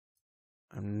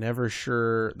I'm never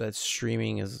sure that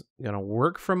streaming is going to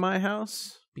work from my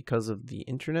house because of the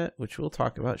internet, which we'll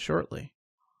talk about shortly.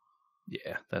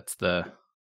 Yeah, that's the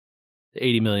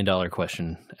 $80 million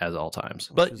question as all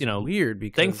times. But, weird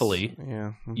because thankfully,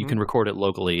 you can record it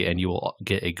locally and you will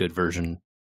get a good version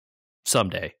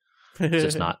someday. It's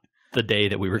just not the day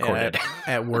that we record it.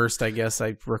 At worst, I guess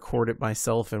I record it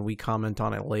myself and we comment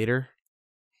on it later.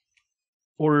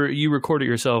 Or you record it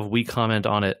yourself, we comment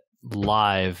on it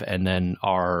live, and then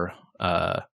our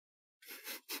I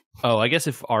guess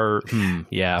if our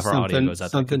if our audio goes out,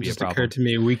 something that could be a problem. just occurred to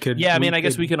me. We could I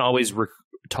guess we can always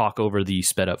talk over the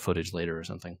sped up footage later or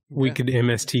something. We could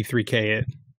MST3K it.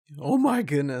 Oh my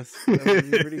goodness, that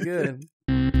would be pretty good.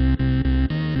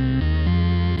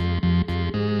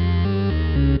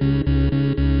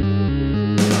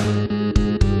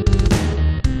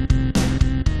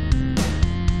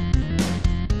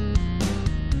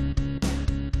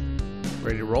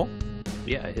 Ready to roll?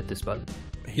 Yeah, I hit this button.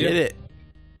 Hit it.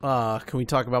 Can we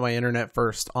talk about my internet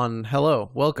first? Hello,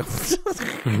 welcome.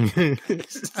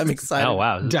 I'm excited. Oh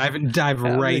wow, dive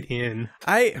right in.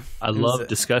 I love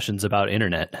discussions about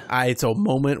internet. It's a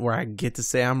moment where I get to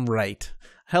say I'm right.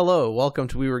 Hello, welcome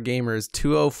to We Were Gamers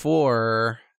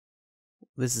 204.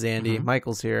 This is Andy.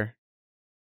 Michael's here.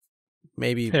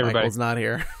 Maybe hey, Michael's not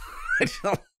here.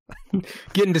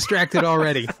 Getting distracted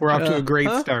already. We're off to a great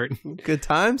start. Good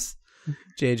times.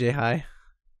 JJ, hi.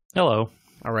 Hello.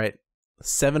 All right.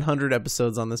 700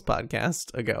 episodes on this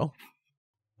podcast ago,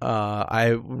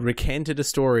 I recanted a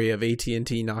story of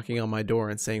AT&T knocking on my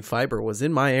door and saying fiber was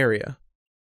in my area.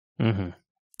 And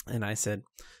I said,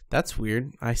 that's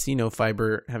weird. I see no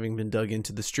fiber having been dug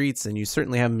into the streets, and you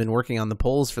certainly haven't been working on the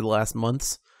poles for the last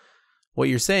months. What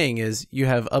you're saying is you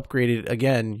have upgraded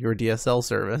again your DSL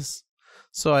service.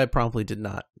 So I promptly did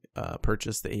not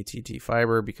purchase the AT&T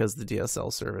fiber because the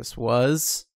DSL service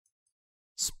was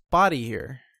spotty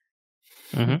here.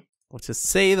 Well, to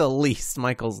say the least.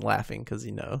 Michael's laughing because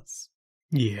he knows.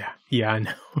 Yeah, I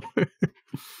know.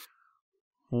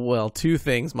 Well, two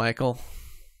things, Michael.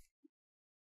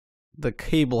 The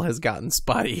cable has gotten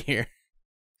spotty here.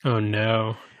 Oh,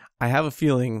 no. I have a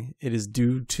feeling it is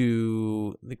due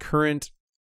to the current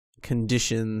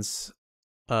conditions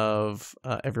of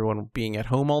everyone being at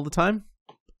home all the time.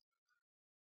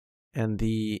 And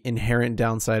the inherent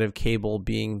downside of cable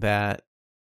being that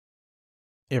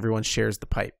everyone shares the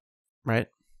pipe, right?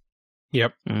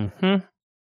 Yep.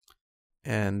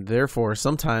 And therefore,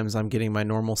 sometimes I'm getting my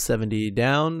normal 70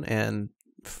 down and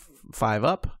 5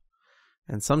 up.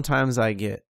 And sometimes I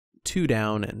get 2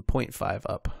 down and 0.5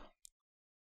 up.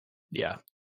 Yeah.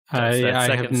 That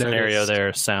second scenario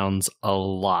there sounds a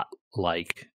lot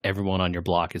like everyone on your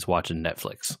block is watching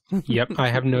Netflix. Yep, I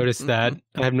have noticed that.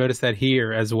 I have noticed that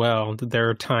here as well. There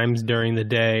are times during the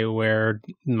day where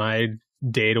my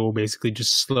data will basically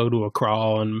just slow to a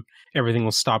crawl and everything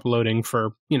will stop loading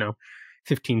for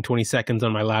 15 20 seconds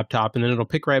on my laptop, and then it'll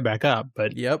pick right back up.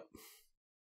 But yep,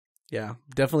 yeah,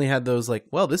 definitely had those this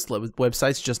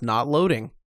website's just not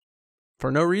loading for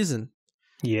no reason.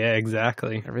 Yeah,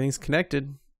 exactly. Everything's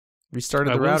connected.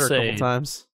 Restarted the router a couple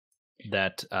times.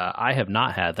 That I have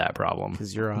not had that problem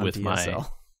because you're on with DSL.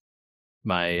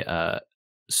 my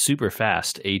super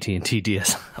fast AT&T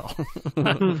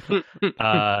DSL.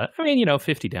 I mean,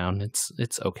 50 down,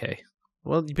 it's okay.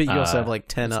 Well, but you also have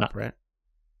 10 up, right?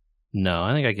 No,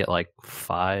 I think I get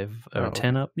 5 or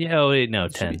 10 up. Yeah, wait, no,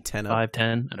 10. 10 up. 5,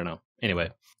 10. I don't know.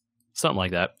 Anyway, something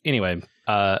like that. Anyway,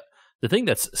 the thing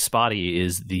that's spotty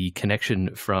is the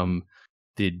connection from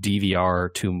the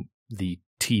DVR to the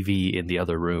TV in the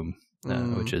other room,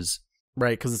 which is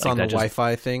right, because it's on the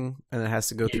Wi-Fi thing, and it has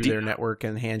to go through their network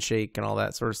and handshake and all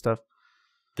that sort of stuff.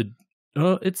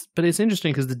 It's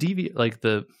interesting because the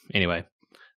DV anyway,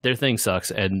 their thing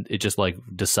sucks, and it just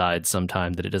decides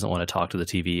sometime that it doesn't want to talk to the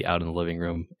TV out in the living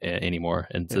room anymore,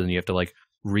 and so then you have to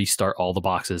restart all the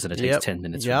boxes, and it takes 10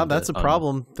 minutes. Yeah, that's a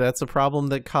problem. That's a problem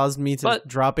that caused me to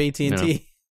drop AT&T.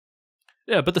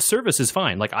 Yeah, but the service is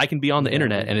fine. I can be on the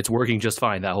internet and it's working just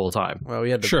fine that whole time. Well, we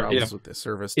had the problems with the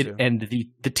service too. And the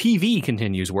TV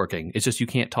continues working. It's just you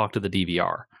can't talk to the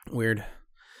DVR. Weird.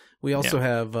 We also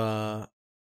have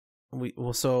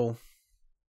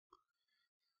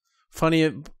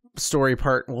funny story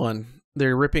part 1.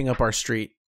 They're ripping up our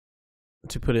street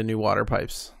to put in new water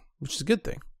pipes, which is a good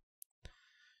thing.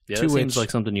 Yeah, it seems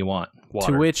like something you want.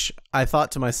 Water. To which I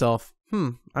thought to myself,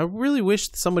 I really wish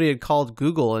somebody had called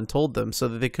Google and told them so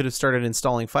that they could have started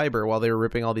installing fiber while they were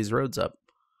ripping all these roads up.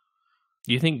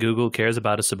 Do you think Google cares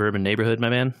about a suburban neighborhood, my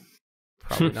man?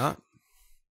 Probably not.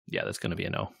 Yeah, that's going to be a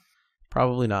no.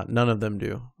 Probably not. None of them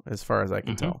do, as far as I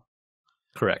can tell.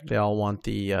 Correct. They all want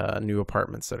the new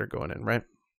apartments that are going in, right?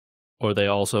 Or they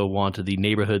also want the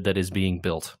neighborhood that is being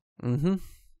built. Mm-hmm.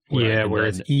 Where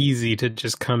it's easy to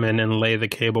just come in and lay the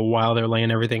cable while they're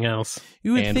laying everything else.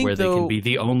 You would think, where though, they can be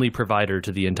the only provider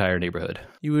to the entire neighborhood.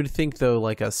 You would think, though,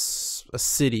 like a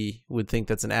city would think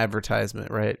that's an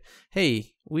advertisement, right?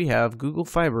 Hey, we have Google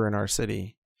Fiber in our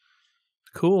city.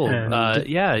 Cool.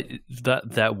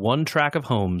 That one tract of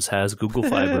homes has Google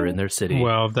Fiber in their city.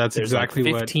 Well, that's There's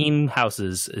exactly like 15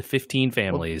 houses, 15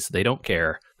 families. They don't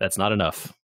care. That's not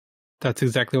enough. That's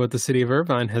exactly what the city of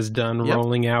Irvine has done,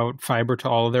 rolling out fiber to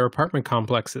all of their apartment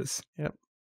complexes. Yep.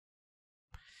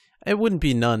 It wouldn't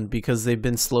be none because they've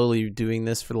been slowly doing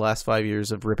this for the last 5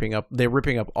 years of ripping up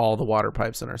all the water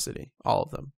pipes in our city, all of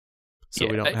them. So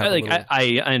we don't have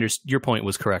I understand. Your point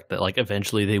was correct that like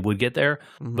eventually they would get there,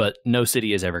 but no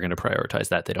city is ever going to prioritize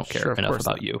that. They don't care enough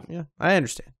about you. Yeah, I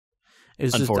understand.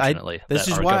 Unfortunately, this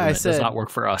is why I said does not work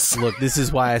for us. Look, this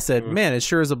is why I said, man, it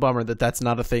sure is a bummer that that's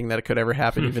not a thing that could ever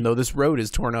happen, even though this road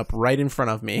is torn up right in front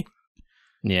of me.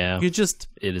 Yeah,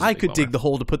 I could dig the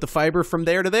hole to put the fiber from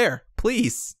there to there,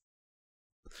 please.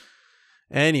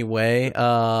 Anyway,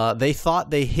 they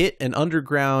thought they hit an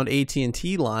underground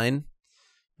AT&T line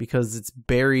because it's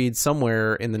buried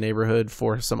somewhere in the neighborhood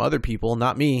for some other people,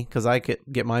 not me, because I could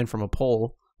get mine from a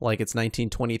pole like it's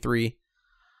 1923.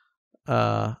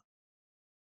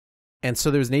 And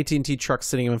so there was an AT&T truck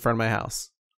sitting in front of my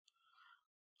house.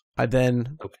 I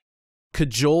then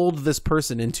cajoled this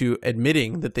person into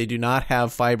admitting that they do not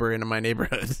have fiber in my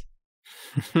neighborhood.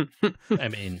 I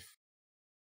mean,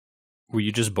 were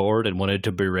you just bored and wanted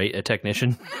to berate a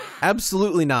technician?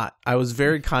 Absolutely not. I was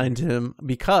very kind to him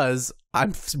because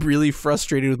I'm really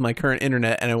frustrated with my current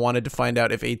internet and I wanted to find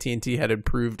out if AT&T had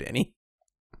improved any.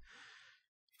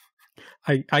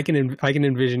 I can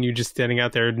envision you just standing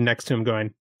out there next to him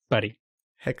going, buddy,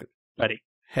 buddy,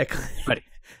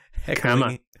 come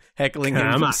on. Heckling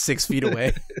him from 6 feet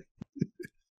away.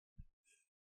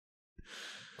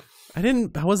 I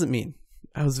wasn't mean.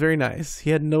 I was very nice. He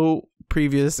had no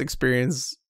previous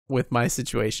experience with my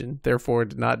situation, therefore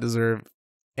did not deserve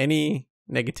any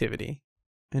negativity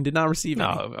and did not receive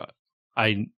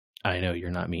any. I know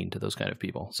you're not mean to those kind of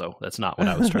people, so that's not what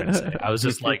I was trying to say. I was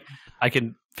just like, I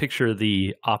can picture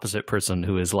the opposite person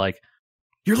who is like,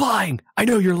 you're lying. I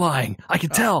know you're lying. I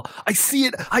can tell. I see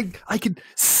it. I can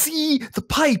see the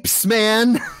pipes,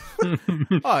 man.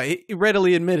 He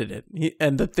readily admitted it.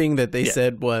 And the thing that they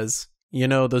said was,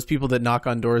 those people that knock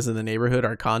on doors in the neighborhood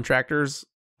are contractors.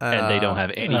 And they don't have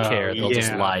any care. They'll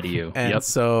just lie to you. And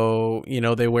so,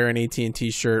 they wear an AT&T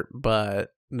shirt, but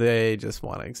they just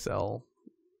want to sell.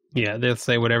 Yeah, they'll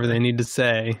say whatever they need to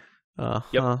say.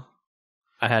 Yep.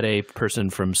 I had a person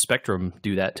from Spectrum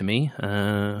do that to me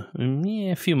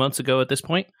a few months ago at this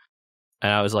point.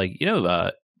 And I was like,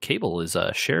 cable is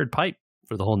a shared pipe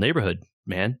for the whole neighborhood,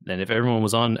 man. And if everyone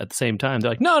was on at the same time,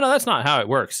 they're like, no, that's not how it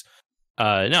works.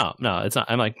 No, it's not.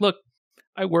 I'm like, look,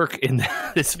 I work in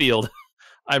this field.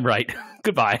 I'm right.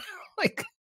 Goodbye. Like,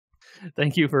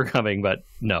 thank you for coming, but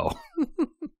no.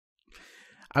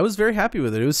 I was very happy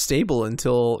with it. It was stable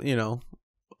until,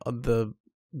 the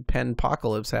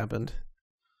Penpocalypse happened.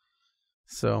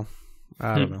 So,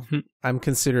 I don't know. I'm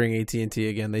considering AT&T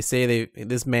again. They say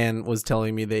this man was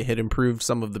telling me they had improved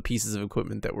some of the pieces of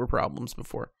equipment that were problems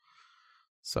before.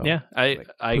 So yeah, I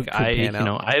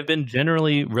have been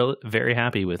generally very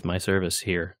happy with my service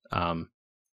here.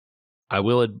 I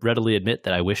will readily admit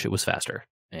that I wish it was faster,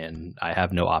 and I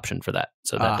have no option for that.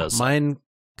 So that does mine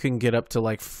can get up to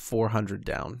like 400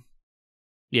 down.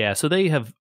 Yeah, so they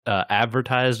have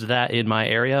advertised that in my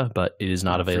area, but it is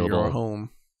not available. For your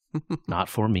home. Not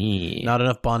for me. Not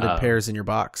enough bonded pairs in your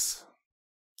box.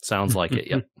 Sounds like it.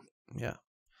 Yep. Yeah.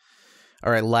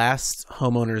 All right, last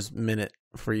homeowner's minute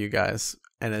for you guys.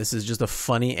 And this is just a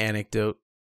funny anecdote.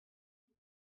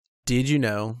 Did you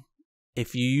know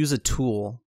if you use a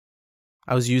tool,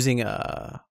 I was using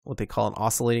what they call an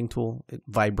oscillating tool. It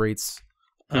vibrates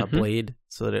a blade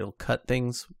so that it'll cut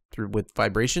things through with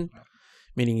vibration,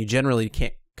 meaning you generally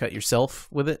can't cut yourself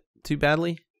with it too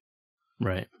badly.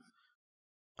 Right.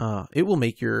 It will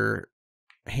make your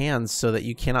hands so that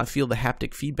you cannot feel the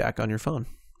haptic feedback on your phone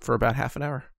for about half an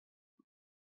hour.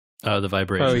 Oh, the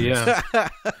vibration. Oh, yeah.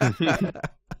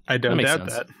 I don't doubt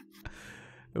that.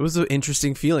 It was an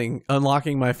interesting feeling,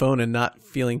 unlocking my phone and not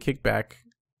feeling kickback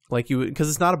like you would, because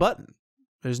it's not a button.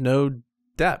 There's no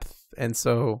depth. And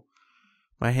so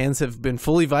my hands have been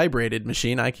fully vibrated,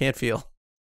 machine. I can't feel.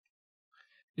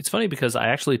 It's funny because I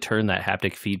actually turn that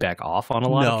haptic feedback off on a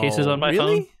lot of cases on my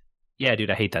phone. Yeah, dude,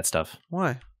 I hate that stuff.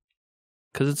 Why?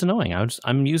 Because it's annoying.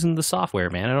 I'm using the software,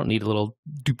 man. I don't need a little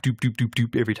doop, doop, doop, doop,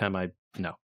 doop every time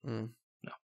no.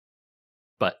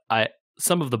 But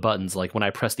some of the buttons, like when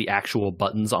I press the actual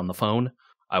buttons on the phone,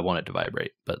 I want it to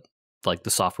vibrate. But like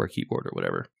the software keyboard or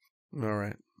whatever. All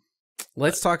right.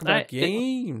 Let's talk about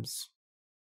games.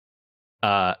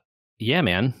 Yeah,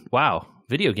 man. Wow.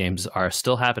 Video games are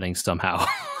still happening somehow.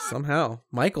 Somehow.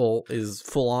 Michael is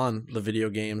full on the video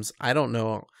games. I don't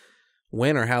know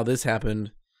when or how this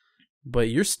happened, but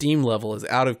your Steam level is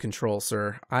out of control,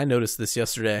 sir. I noticed this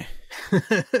yesterday.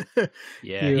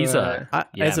 He's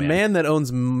as a man that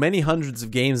owns many hundreds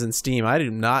of games in Steam, I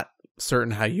am not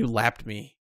certain how you lapped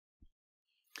me.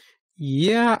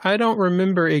 Yeah, I don't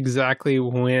remember exactly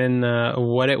when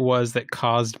what it was that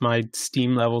caused my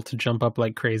Steam level to jump up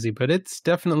like crazy, but it's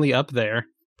definitely up there.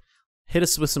 Hit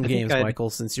us with some games, Michael,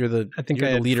 since you're the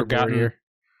leaderboard here.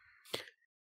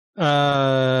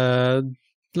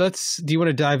 Do you want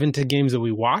to dive into games that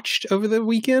we watched over the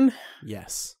weekend?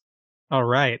 Yes. All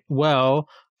right. Well,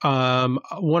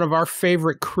 one of our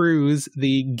favorite crews,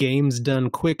 the Games Done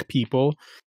Quick people,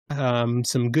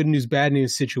 some good news, bad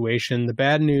news situation. The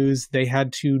bad news, they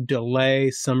had to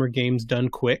delay Summer Games Done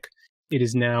Quick. It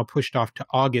is now pushed off to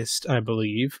August, I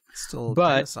believe. Still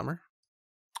kind of summer?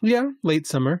 Yeah, late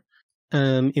summer.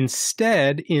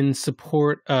 Instead, in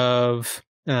support of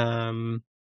I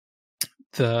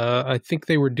think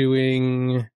they were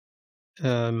doing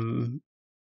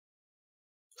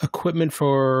equipment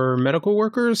for medical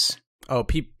workers. Oh,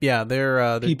 they're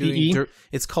PPE? doing.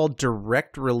 It's called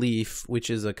Direct Relief, which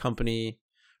is a company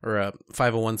or a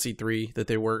 501c3 that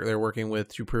they're working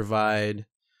with to provide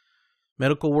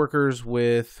medical workers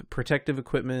with protective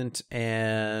equipment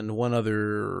and one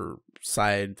other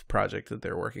side project that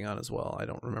they're working on as well. I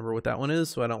don't remember what that one is,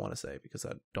 so I don't want to say because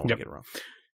I don't want to get it wrong.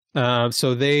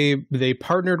 So they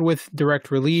partnered with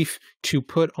Direct Relief to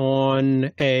put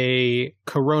on a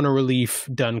Corona Relief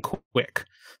Done Quick.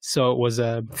 So it was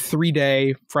a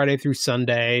 3-day, Friday through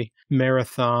Sunday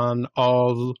marathon,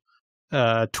 all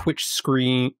Twitch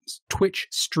streamed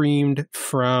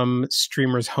from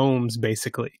streamers' homes,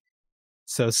 basically.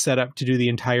 So set up to do the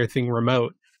entire thing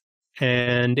remote.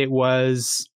 And it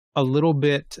was a little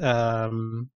bit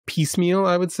piecemeal,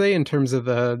 I would say, in terms of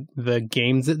the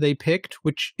games that they picked,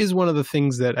 which is one of the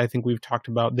things that I think we've talked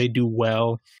about. They do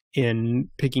well in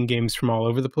picking games from all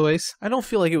over the place. I don't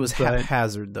feel like it was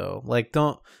haphazard though.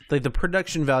 The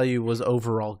production value was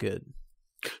overall good.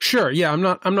 Sure, yeah, I'm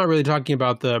not really talking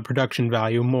about the production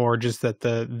value, more just that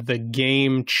the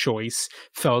game choice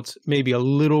felt maybe a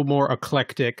little more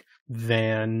eclectic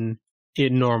than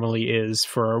it normally is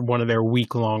for one of their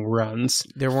week-long runs.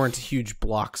 There weren't huge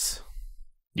blocks.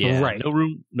 Yeah, right.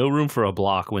 No room for a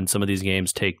block when some of these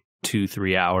games take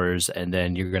 2-3 hours, and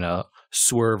then you're gonna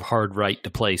swerve hard right to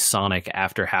play Sonic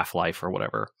after Half-Life or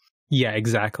whatever. Yeah,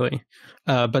 exactly.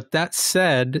 But that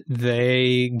said,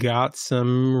 they got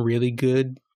some really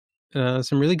good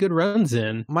runs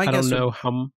in. My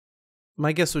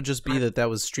guess would just be that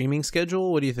was streaming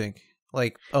schedule. What do you think?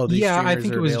 Like, these I streamers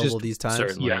think are it was available just these times.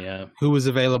 Certainly, yeah. Who was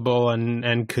available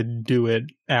and could do it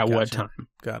at what time?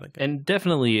 Got it. And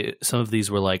definitely some of these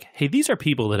were like, hey, these are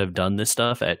people that have done this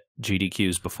stuff at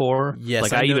GDQs before. Yes,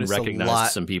 like I even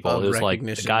recognized some people. It was like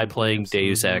the guy playing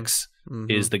Deus Ex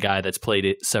is the guy that's played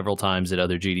it several times at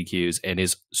other GDQs and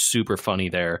is super funny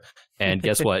there. And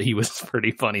guess what? He was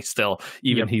pretty funny still.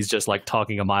 Even he's just like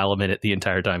talking a mile a minute the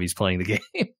entire time he's playing the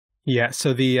game. Yeah,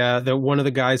 so the one of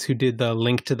the guys who did the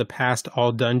Link to the Past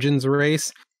All Dungeons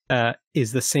race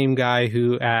is the same guy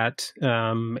who at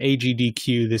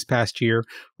AGDQ this past year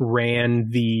ran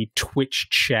the Twitch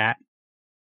chat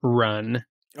run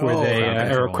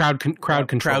where crowd control. Crowd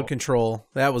control.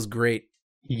 That was great.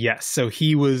 Yes, so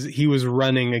he was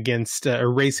running against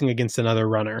racing against another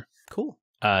runner. Cool.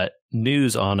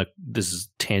 News on this is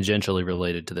tangentially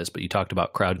related to this, but you talked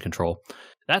about crowd control.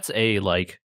 That's a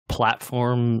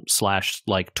platform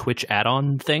 / Twitch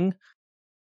add-on thing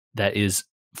that is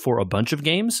for a bunch of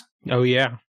games. Oh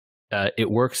yeah.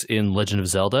 It works in Legend of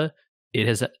Zelda. It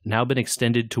has now been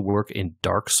extended to work in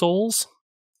Dark Souls.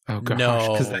 Oh gosh,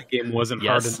 because that game wasn't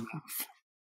hard enough.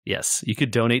 Yes, you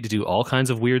could donate to do all kinds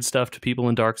of weird stuff to people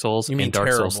in Dark Souls. You mean in Dark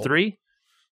terrible. Souls 3?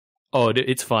 Oh,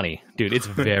 it's funny. Dude, it's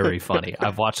very funny.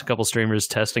 I've watched a couple streamers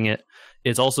testing it.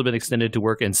 It's also been extended to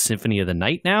work in Symphony of the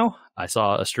Night now. I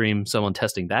saw a stream, someone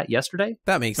testing that yesterday.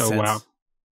 That makes sense. Wow.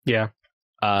 Yeah.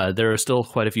 There are still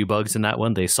quite a few bugs in that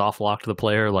one. They soft locked the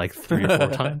player 3 or 4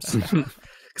 times.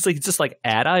 Because it's just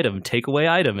add item, take away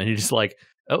item. And you're just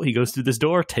he goes through this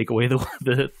door, take away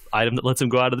the item that lets him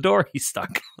go out of the door. He's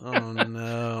stuck. Oh,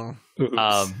 no.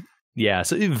 Yeah,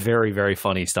 so very, very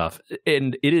funny stuff.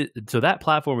 And so that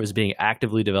platform is being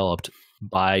actively developed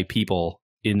by people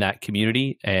in that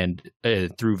community and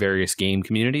through various game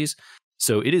communities.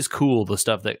 So it is cool, the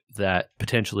stuff that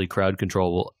potentially crowd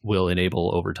control will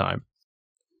enable over time.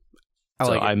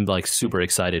 I'm like super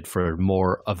excited for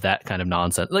more of that kind of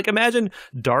nonsense. Like imagine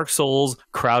Dark Souls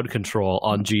crowd control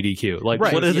on GDQ. Like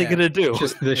what are they going to do?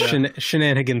 Just the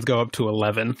shenanigans go up to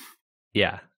 11.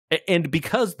 Yeah. And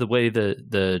because the way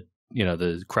the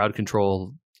crowd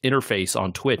control interface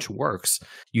on Twitch works,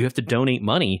 you have to donate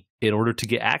money in order to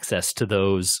get access to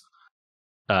those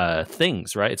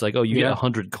things, right? It's like, oh, you get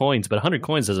 100 coins, but 100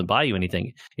 coins doesn't buy you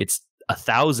anything. It's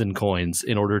 1,000 coins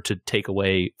in order to take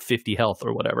away 50 health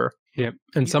or whatever. Yep.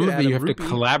 And some of it you have to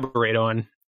collaborate on.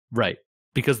 Right.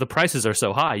 Because the prices are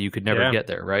so high, you could never get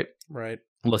there, right? Right.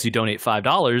 Unless you donate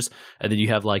 $5 and then you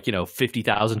have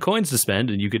 50,000 coins to spend,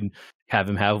 and you can have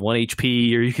him have 1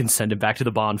 HP, or you can send him back to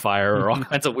the bonfire, or all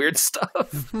kinds of weird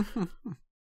stuff.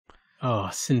 Oh,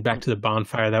 send back to the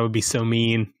bonfire. That would be so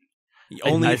mean.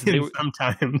 Only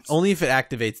sometimes. Only if it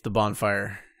activates the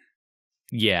bonfire.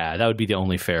 Yeah, that would be the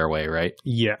only fair way, right?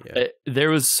 Yeah. There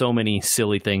was so many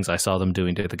silly things I saw them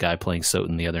doing to the guy playing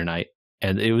Soten the other night.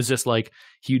 And it was just like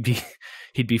he'd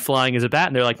be flying as a bat,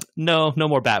 and they're like, no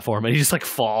more bat form, and he just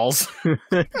falls.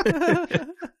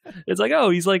 It's like, oh,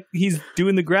 he's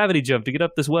doing the gravity jump to get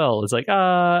up this well. It's like,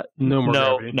 no more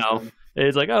gravity. No.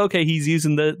 It's like, oh, okay, he's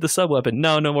using the sub weapon.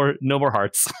 No more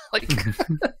hearts.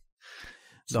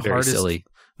 Silly.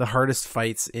 The hardest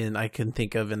fights I can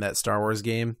think of in that Star Wars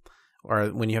game are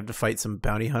when you have to fight some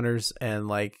bounty hunters,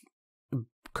 and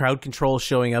crowd control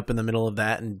showing up in the middle of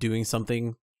that and doing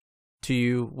something to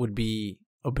you would be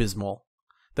abysmal.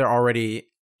 They're already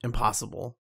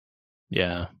impossible.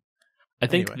 Yeah. I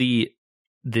think the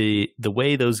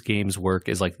way those games work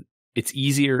is it's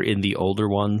easier in the older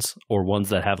ones, or ones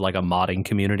that have a modding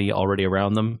community already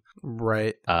around them.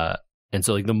 Right. And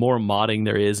so the more modding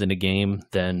there is in a game,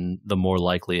 then the more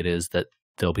likely it is that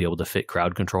they'll be able to fit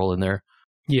crowd control in there.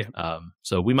 Yeah.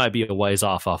 So we might be a ways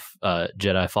off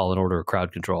Jedi Fallen Order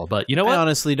crowd control, but you know what? I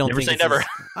honestly don't think it's never.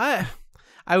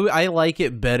 I like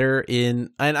it better and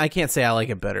I can't say I like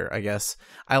it better, I guess.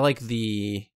 I like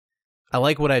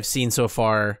what I've seen so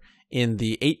far in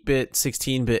the 8-bit,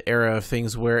 16-bit era of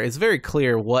things, where it's very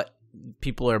clear what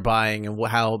people are buying and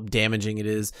how damaging it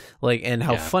is, and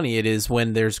how funny it is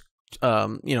when there's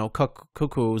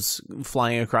cuckoos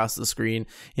flying across the screen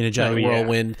in a giant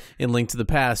whirlwind in Link to the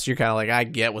Past. You're kind of I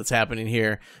get what's happening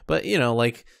here, but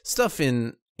stuff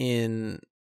in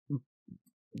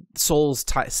Souls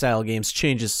style games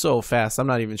changes so fast. I'm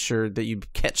not even sure that you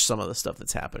catch some of the stuff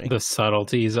that's happening. The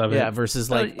subtleties of it. Yeah, versus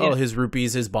his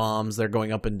rupees, his bombs, they're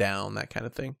going up and down, that kind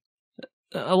of thing.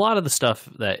 A lot of the stuff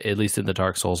that, at least in the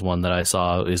Dark Souls one that I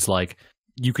saw, is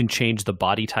you can change the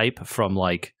body type from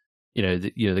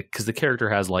because the character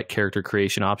has character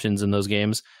creation options in those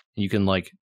games. You can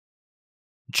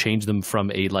change them from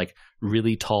a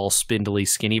really tall, spindly,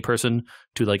 skinny person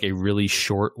to a really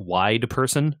short, wide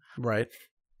person. Right.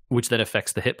 Which then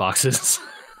affects the hitboxes.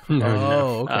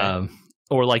 Oh, okay.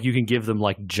 Or you can give them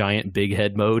giant big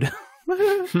head mode.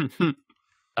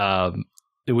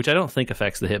 Which I don't think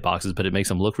affects the hitboxes, but it makes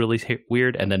them look really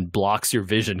weird, and then blocks your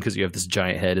vision because you have this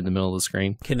giant head in the middle of the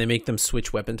screen. Can they make them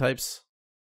switch weapon types?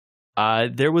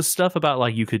 There was stuff about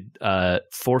you could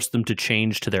force them to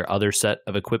change to their other set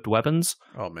of equipped weapons.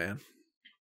 Oh man.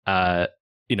 But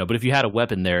if you had a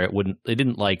weapon there, it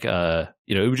didn't it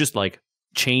would just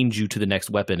change you to the next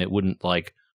weapon. It wouldn't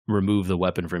remove the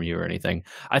weapon from you or anything.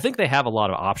 I think they have a lot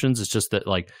of options. It's just that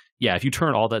if you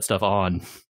turn all that stuff on,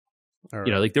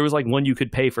 right. There was one you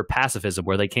could pay for pacifism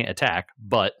where they can't attack,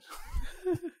 but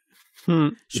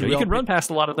you can run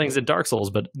past a lot of things in Dark Souls,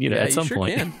 but at some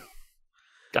point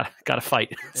gotta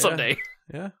fight someday.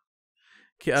 Yeah.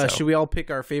 Should we all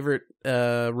pick our favorite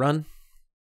run?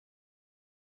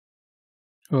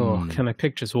 Oh, can I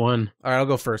pick just one? All right, I'll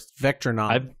go first. Vector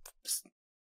Nom.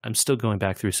 I'm still going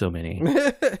back through so many.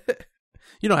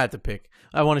 You don't have to pick.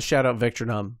 I want to shout out Vector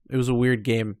Nom. It was a weird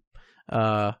game.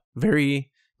 Very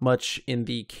much in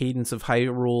the Cadence of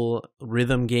Hyrule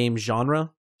rhythm game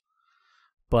genre.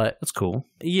 But that's cool.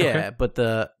 Yeah, okay. But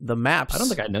the maps. I don't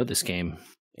think I know this game.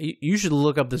 You should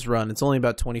look up this run. It's only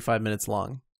about 25 minutes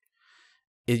long.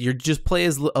 You just play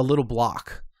as a little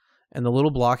block, and the little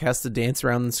block has to dance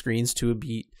around the screens to a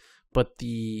beat. But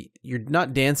you're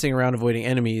not dancing around avoiding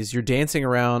enemies. You're dancing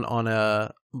around on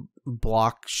a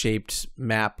block-shaped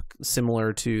map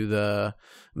similar to the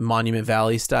Monument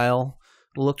Valley style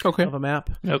look of a map.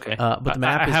 Okay, but the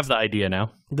map I have the idea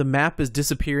now. The map is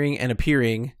disappearing and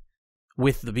appearing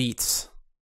with the beats.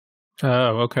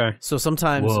 Oh, okay. So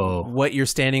sometimes what you're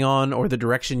standing on or the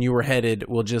direction you were headed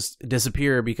will just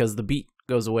disappear because the beat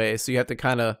goes away. So you have to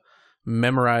kind of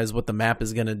memorize what the map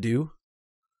is going to do.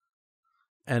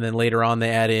 And then later on, they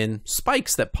add in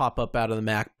spikes that pop up out of the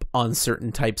map on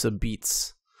certain types of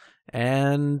beats.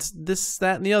 And this,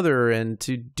 that, and the other. And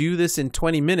to do this in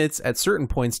 20 minutes at certain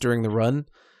points during the run,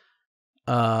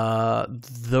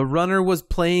 the runner was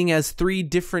playing as 3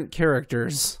 different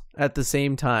characters at the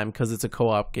same time because it's a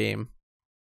co-op game.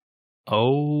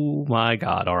 Oh my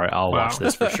God. All right, I'll watch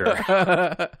this for sure.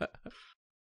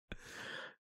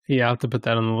 Yeah, I'll have to put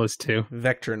that on the list too.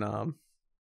 Vector Nom.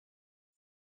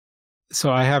 So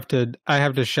I have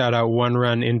to shout out one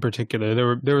run in particular.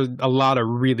 There were a lot of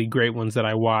really great ones that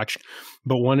I watched,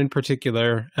 but one in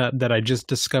particular that I just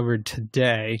discovered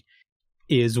today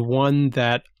is one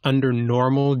that under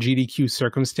normal GDQ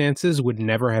circumstances would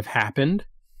never have happened.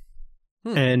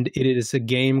 And it is a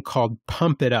game called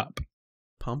Pump It Up.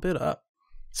 Pump It Up.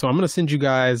 So I'm going to send you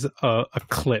guys a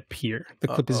clip here. The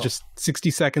clip is just 60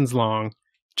 seconds long.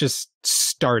 Just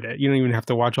start it. You don't even have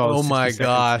to watch all. Oh my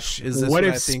gosh! Is this what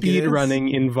if speed running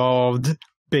involved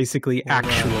basically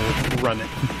actual running?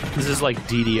 This is like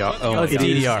DDR. Oh, it's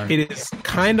DDR. It is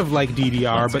kind of like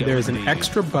DDR, but there's an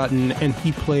extra button, and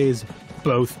he plays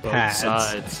both pads.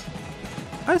 Sides.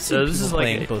 I've seen people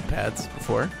playing both pads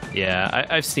before. Yeah,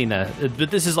 I've seen that.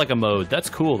 But this is like a mode. That's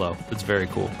cool though. It's very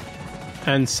cool.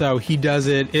 And so he does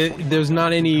it. There's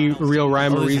not any real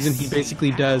rhyme or reason. He basically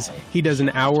does an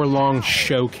hour-long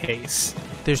showcase.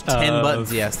 There's 10 buttons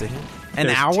he has to hit.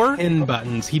 An hour? 10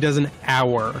 buttons. He does an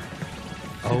hour.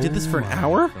 He did this for an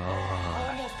hour?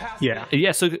 Yeah.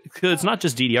 Yeah, so it's not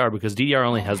just DDR, because DDR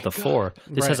only has the 4.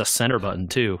 This has a center button,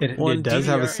 too. It does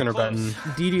have a center button.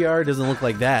 DDR doesn't look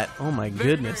like that. Oh, my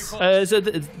goodness. So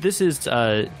this is...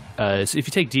 so if you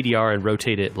take DDR and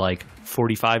rotate it like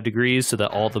 45 degrees so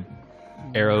that all the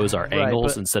arrows are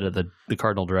angles instead of the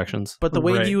cardinal directions. But the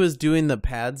way he was doing the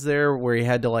pads there, where he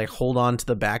had to like hold on to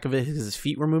the back of it because his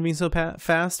feet were moving so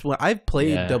fast. Well, I've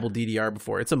played double DDR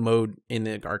before. It's a mode in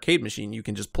the arcade machine you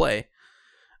can just play.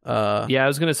 Yeah, I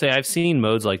was gonna say I've seen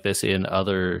modes like this in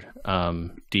other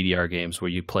DDR games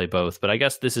where you play both, but I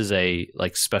guess this is a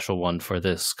like special one for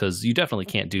this because you definitely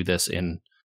can't do this in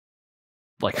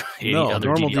like any other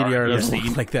normal DDR doesn't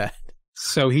look like that.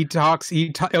 So he talks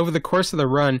over the course of the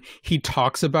run, he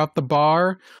talks about the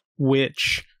bar,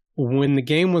 which when the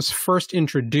game was first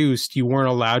introduced, you weren't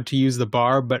allowed to use the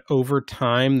bar, but over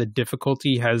time, the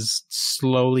difficulty has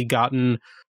slowly gotten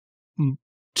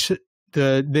to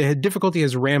the difficulty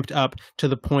has ramped up to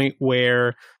the point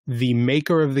where the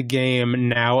maker of the game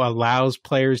now allows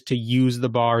players to use the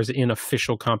bars in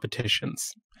official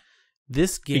competitions.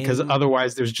 This game, because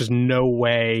otherwise there's just no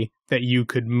way that you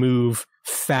could move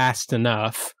fast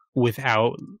enough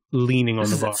without leaning on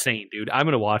the bar. This is insane, dude. I'm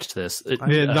gonna watch this.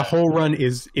 The whole run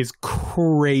is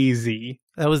crazy.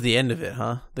 That was the end of it,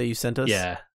 huh? That you sent us?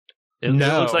 Yeah. It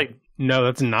looks like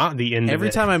that's not the end. Every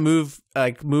time I move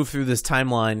through this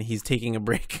timeline, he's taking a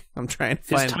break. I'm trying to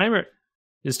find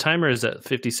His timer is at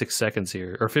 56 seconds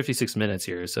here, or 56 minutes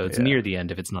here, so it's near the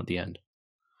end if it's not the end.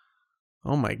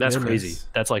 Oh my goodness. That's crazy.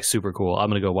 That's like super cool. I'm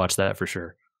gonna go watch that for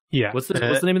sure. Yeah. What's the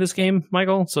name of this game,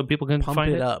 Michael? So people can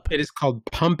find it up. It is called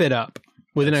Pump It Up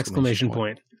with an exclamation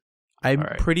point. I'm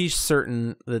pretty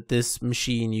certain that this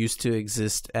machine used to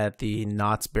exist at the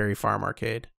Knott's Berry Farm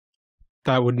arcade.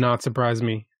 That would not surprise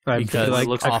me. Because it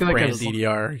looks off-brand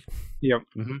DDR. Yep.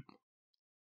 Mm-hmm.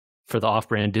 For the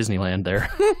off-brand Disneyland there.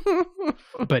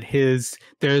 But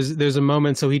there's a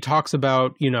moment, so he talks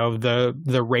about,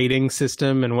 the rating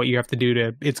system and what you have to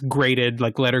do it's graded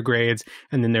like letter grades,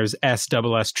 and then there's S,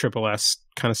 double S, triple S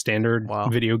kind of standard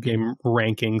video game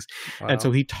rankings. Wow. And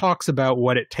so he talks about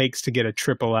what it takes to get a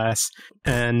triple S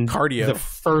and cardio. The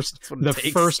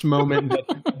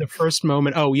first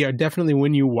moment. Oh yeah, definitely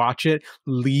when you watch it,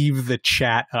 leave the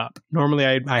chat up. Normally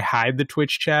I hide the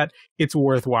Twitch chat. It's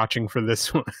worth watching for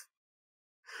this one.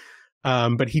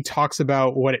 But he talks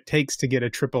about what it takes to get a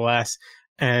triple S,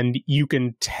 and you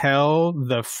can tell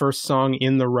the first song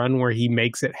in the run where he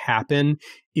makes it happen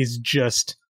is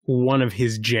just one of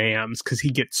his jams, because he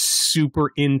gets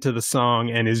super into the song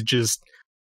and is just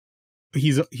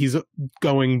he's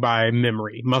going by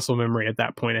muscle memory at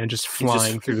that point, and just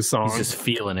flying through the song. He's just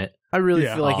feeling it. I really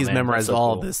feel like he's memorized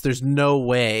all of this. There's no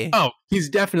way. Oh, he's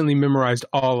definitely memorized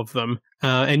all of them,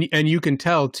 and you can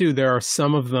tell too. There are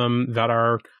some of them that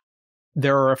are.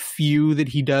 There are a few that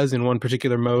he does in one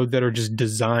particular mode that are just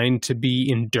designed to be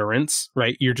endurance,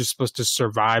 right? You're just supposed to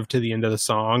survive to the end of the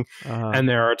song. And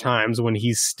there are times when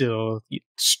he's still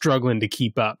struggling to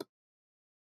keep up.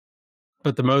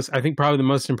 But probably the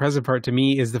most impressive part to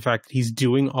me is the fact that he's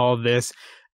doing all this,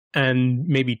 and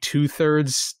maybe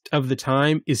 2/3 of the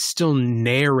time is still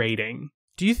narrating.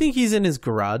 Do you think he's in his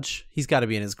garage? He's got to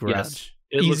be in his garage.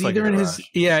 He's either in his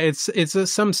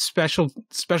it's some special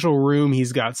room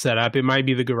he's got set up. It might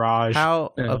be the garage.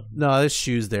 No, there's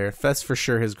shoes there. That's for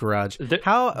sure his garage.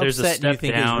 How upset do you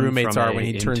think his roommates are when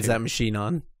he turns that machine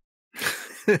on?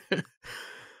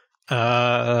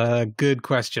 Good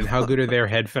question. How good are their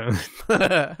headphones?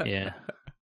 Yeah.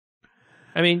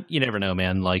 I mean, you never know,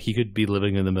 man. Like, he could be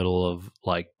living in the middle of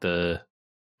like the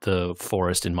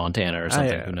forest in Montana or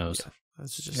something. Who knows? Yeah.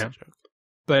 That's just a joke.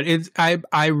 But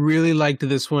I really liked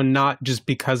this one, not just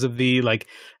because of the like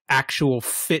actual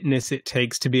fitness it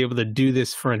takes to be able to do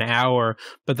this for an hour,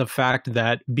 but the fact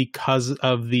that because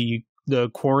of the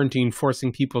quarantine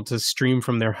forcing people to stream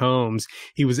from their homes,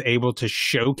 he was able to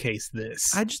showcase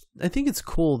this. I think it's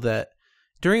cool that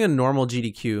during a normal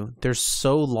GDQ, they're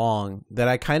so long that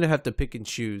I kind of have to pick and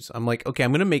choose. I'm like, okay,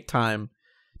 I'm going to make time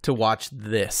to watch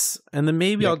this, and then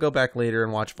maybe I'll go back later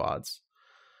and watch VODs.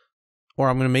 Or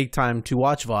I'm going to make time to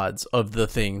watch VODs of the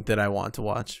thing that I want to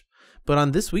watch. But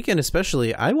on this weekend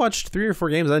especially, I watched 3 or 4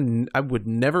 games I would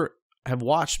never have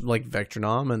watched, like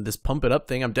Vectronom and this Pump It Up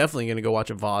thing. I'm definitely going to go watch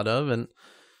a VOD of, and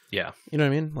yeah, you know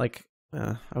what I mean? Like,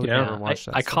 I would never watch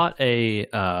that. I caught I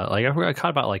caught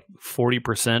about like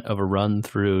 40% of a run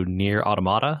through Nier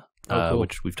Automata, cool.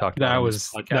 Which we've talked about. That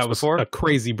was before. A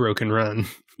crazy broken run.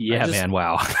 Yeah, man,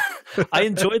 wow. I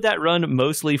enjoyed that run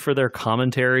mostly for their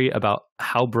commentary about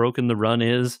how broken the run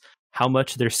is, how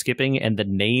much they're skipping, and the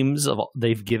names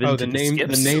they've given to the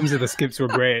skips. The names of the skips were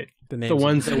great. the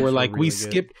ones that were like,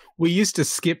 really we used to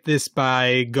skip this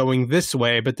by going this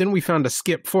way, but then we found a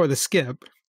skip for the skip.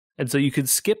 And so you could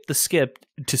skip the skip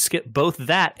to skip both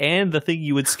that and the thing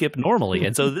you would skip normally.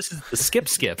 And so this is the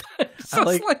skip. I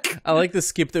like the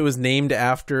skip that was named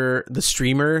after the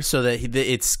streamer, so that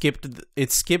it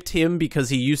skipped him because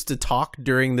he used to talk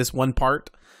during this one part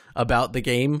about the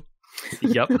game.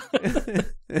 Yep.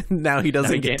 Now he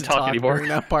doesn't get to talk anymore during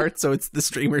that part, so it's the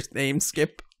streamer's name,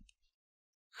 Skip.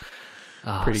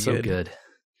 Pretty so good.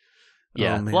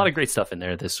 Yeah, a lot of great stuff in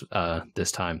there this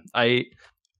time.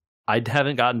 I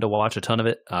haven't gotten to watch a ton of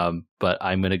it, but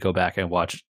I'm going to go back and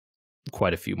watch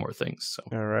quite a few more things. So.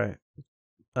 All right.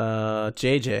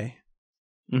 JJ,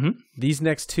 mm-hmm. These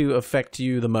next 2 affect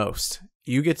you the most.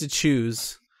 You get to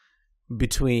choose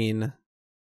between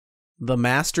the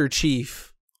Master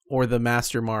Chief or the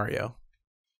Master Mario.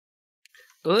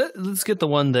 Let's get the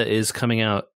one that is coming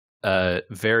out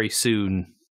very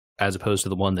soon, as opposed to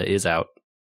the one that is out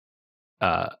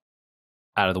of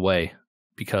the way,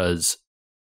 because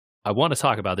I want to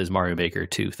talk about this Mario Maker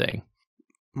 2 thing.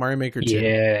 Mario Maker 2.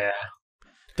 Yeah.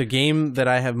 The game that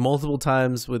I have multiple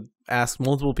times asked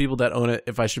multiple people that own it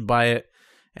if I should buy it,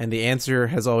 and the answer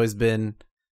has always been,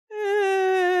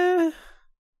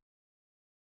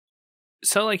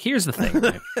 So, like, here's the thing.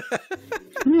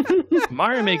 Right?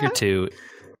 Mario Maker 2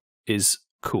 is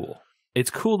cool. It's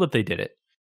cool that they did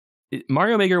it.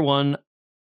 Mario Maker 1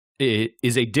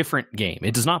 is a different game.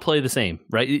 It does not play the same,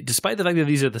 right? Despite the fact that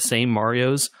these are the same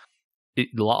Marios, a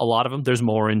lot of them, there's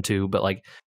more in 2, but like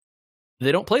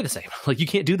they don't play the same. Like, you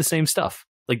can't do the same stuff.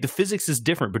 Like, the physics is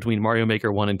different between Mario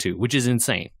Maker 1 and 2, which is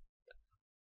insane.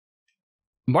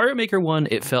 Mario Maker 1,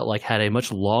 it felt like, had a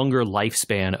much longer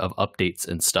lifespan of updates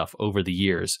and stuff over the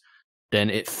years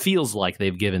than it feels like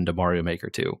they've given to Mario Maker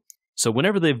 2. So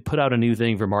whenever they've put out a new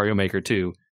thing for Mario Maker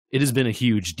 2, it has been a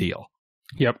huge deal.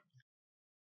 Yep.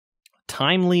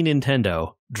 Timely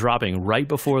Nintendo dropping right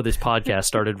before this podcast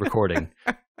started recording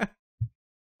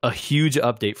a huge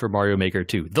update for Mario Maker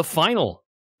 2. The final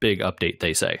big update,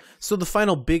 they say. So the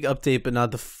final big update, but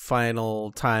not the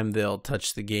final time they'll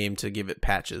touch the game to give it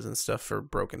patches and stuff for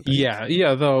broken things.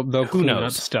 Yeah, they'll clean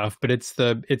up stuff, but it's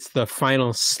the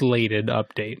final slated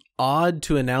update. Odd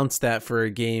to announce that for a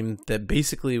game that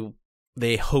basically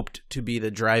they hoped to be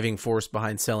the driving force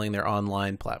behind selling their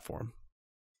online platform.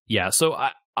 Yeah, so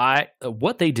I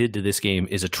what they did to this game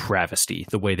is a travesty,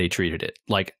 the way they treated it.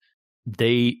 Like,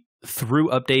 they threw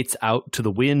updates out to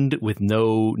the wind with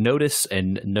no notice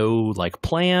and no like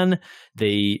plan.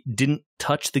 They didn't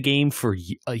touch the game for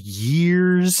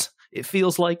years, it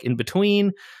feels like, in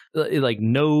between. Like,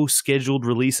 no scheduled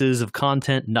releases of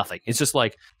content, nothing. It's just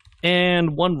like,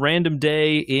 and one random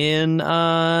day in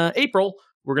April,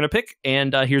 we're going to pick,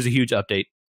 and here's a huge update.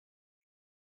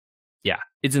 Yeah,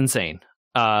 it's insane.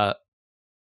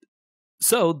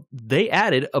 So they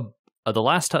added the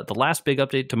last big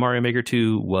update to Mario Maker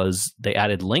 2 was they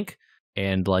added Link,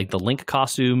 and like the Link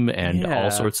costume and all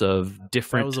sorts of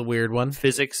different, that was a weird one,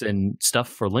 physics and stuff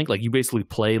for Link. Like, you basically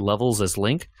play levels as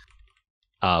Link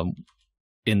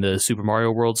in the Super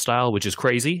Mario World style, which is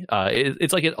crazy.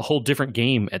 It's like a whole different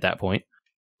game at that point.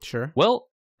 Sure. Well,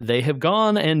 they have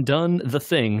gone and done the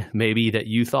thing maybe that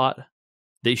you thought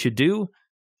they should do.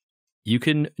 you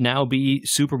can now be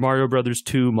Super Mario Brothers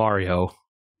 2 Mario.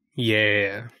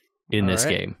 Yeah. In this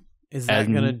game. Is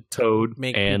that going to Toad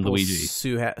make and people Luigi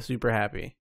super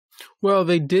happy? Well,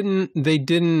 they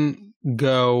didn't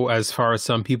go as far as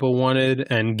some people wanted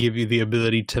and give you the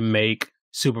ability to make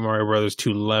Super Mario Brothers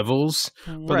 2 levels,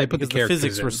 but they put the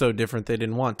physics were so different they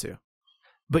didn't want to.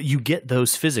 But you get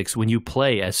those physics when you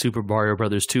play as Super Mario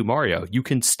Brothers 2 Mario. You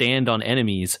can stand on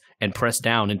enemies and press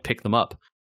down and pick them up.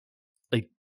 Like,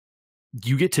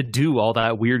 you get to do all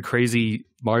that weird, crazy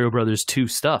Mario Brothers 2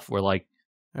 stuff where, like,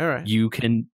 all right, you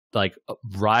can like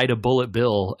ride a bullet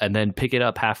bill and then pick it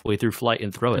up halfway through flight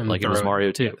and throw it like it was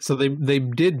Mario 2. So they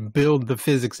did build the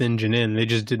physics engine in. They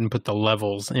just didn't put the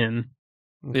levels in.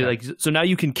 Okay. Like, so now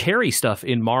you can carry stuff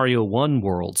in Mario 1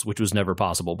 worlds, which was never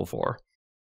possible before.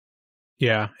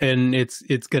 Yeah, and it's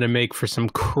going to make for some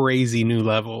crazy new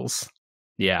levels.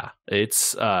 Yeah,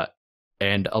 it's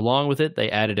and along with it, they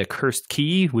added a cursed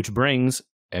key, which brings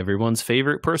everyone's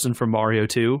favorite person from Mario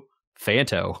 2,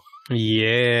 Phanto.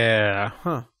 Yeah.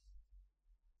 Huh.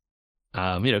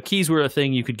 Keys were a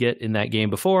thing you could get in that game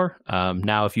before.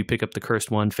 Now, if you pick up the cursed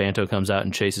one, Phanto comes out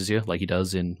and chases you like he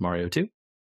does in Mario 2.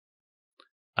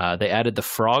 They added the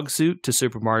frog suit to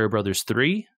Super Mario Brothers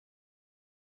 3.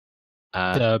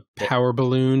 The power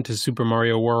balloon to Super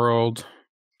Mario World.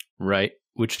 Right.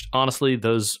 Which, honestly,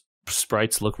 those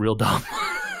sprites look real dumb.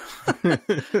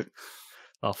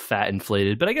 All fat,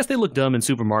 inflated. But I guess they look dumb in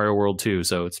Super Mario World too,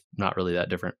 so it's not really that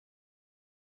different.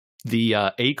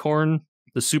 The acorn,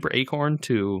 the super acorn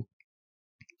to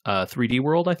 3D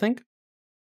World, I think.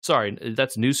 Sorry,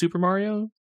 that's New Super Mario?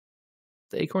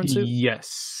 The acorn suit?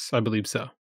 Yes, I believe so.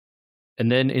 And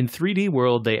then in 3D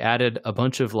World, they added a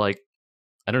bunch of, like,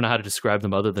 I don't know how to describe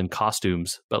them other than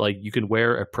costumes, but like you can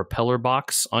wear a propeller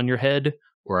box on your head,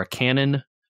 or a cannon,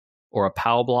 or a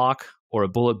POW block, or a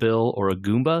bullet bill, or a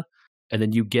Goomba, and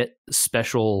then you get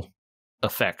special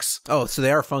effects. Oh, so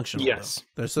they are functional. Yes.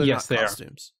 They're not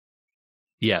costumes.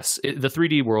 Yes, the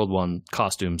 3D World one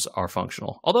costumes are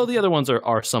functional. Although the other ones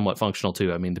are somewhat functional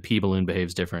too. I mean, the P balloon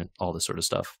behaves different, all this sort of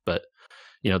stuff. But,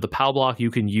 the POW block, you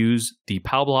can use the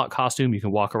POW block costume. You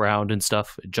can walk around and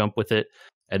stuff, jump with it,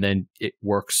 and then it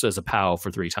works as a POW for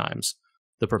 3 times.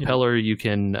 The propeller, you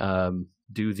can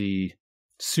do the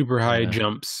super high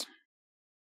jumps.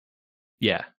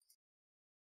 Yeah.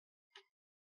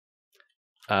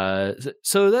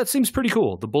 So that seems pretty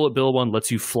cool. The bullet bill one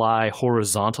lets you fly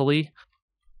horizontally,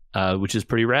 which is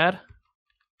pretty rad.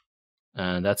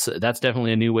 That's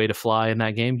definitely a new way to fly in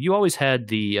that game. You always had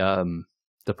the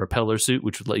propeller suit,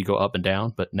 which would let you go up and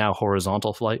down, but now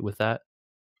horizontal flight with that.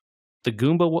 The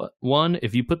Goomba one,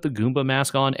 if you put the Goomba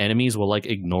mask on, enemies will like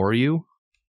ignore you.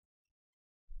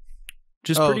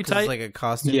 Just pretty tight. It's like a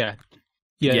costume. Yeah.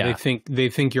 They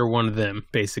think you're one of them,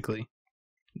 basically.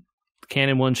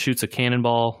 Cannon one shoots a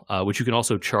cannonball, which you can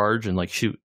also charge and like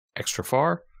shoot extra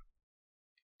far.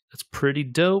 That's pretty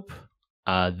dope.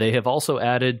 They have also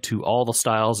added to all the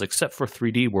styles except for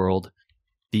 3D World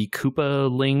the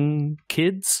Koopaling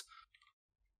kids.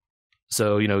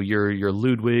 So your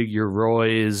Ludwig, your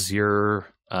Roys, your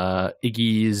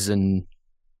Iggy's, and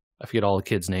I forget all the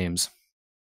kids' names.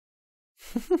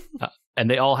 And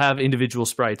they all have individual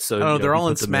sprites. So they're all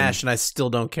in Smash, and I still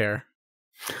don't care.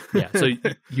 Yeah, so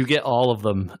you get all of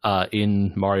them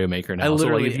in Mario Maker now.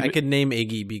 I could name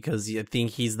Iggy because I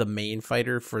think he's the main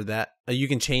fighter for that. You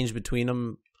can change between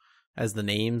them as the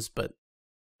names, but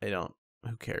I don't.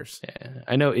 Who cares? Yeah,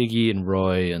 I know Iggy and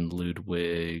Roy and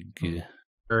Ludwig.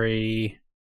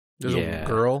 There's a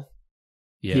girl.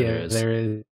 Yeah, there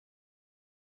is.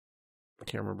 I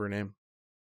can't remember her name.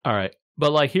 All right,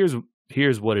 but like here's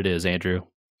what it is, Andrew.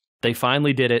 They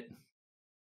finally did it.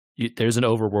 There's an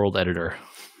overworld editor.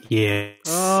 Yes.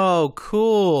 Oh,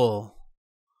 cool.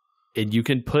 And you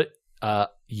can put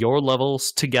your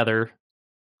levels together,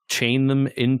 chain them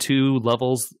into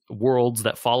worlds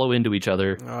that follow into each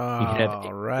other. Oh, you can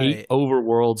have 8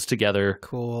 overworlds together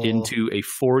into a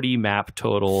 40 map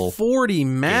total. 40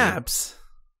 maps?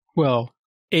 Well,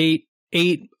 8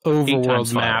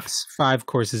 overworld maps, 5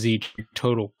 courses each,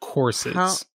 total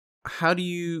courses. How do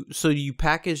you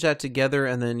package that together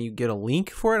and then you get a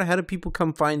link for it? How do people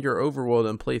come find your overworld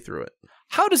and play through it?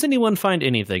 How does anyone find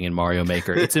anything in Mario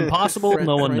Maker? It's impossible.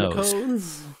 No one knows.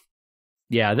 Codes?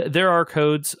 Yeah, there are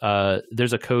codes.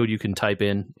 There's a code you can type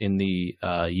in the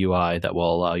UI that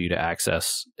will allow you to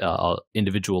access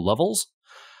individual levels.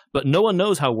 But no one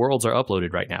knows how worlds are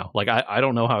uploaded right now. Like, I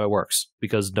don't know how it works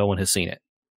because no one has seen it.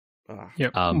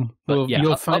 Yep.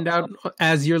 You'll find out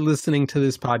as you're listening to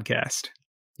this podcast.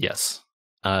 Yes.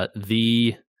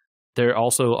 There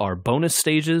also are bonus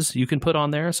stages you can put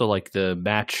on there. So like the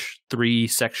match 3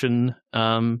 section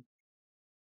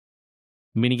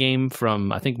minigame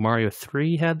from, I think Mario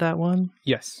 3 had that one.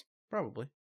 Yes. Probably.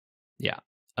 Yeah.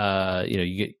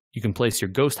 You can place your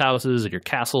ghost houses and your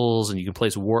castles, and you can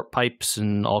place warp pipes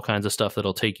and all kinds of stuff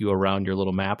that'll take you around your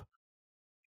little map.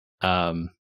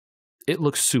 It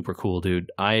looks super cool,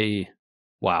 dude.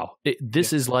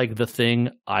 This is like the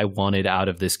thing I wanted out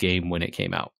of this game when it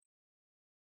came out.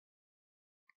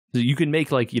 You can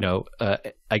make like,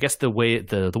 I guess the way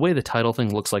the title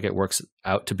thing looks like it works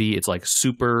out to be, it's like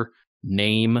Super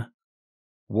Name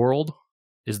World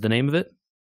is the name of it.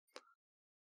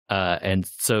 And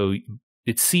so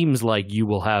it seems like you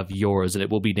will have yours and it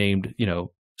will be named,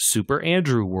 Super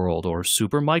Andrew World or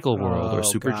Super Michael World or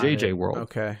Super JJ World.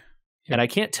 Okay. And I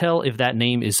can't tell if that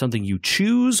name is something you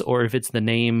choose or if it's the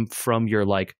name from your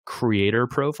like creator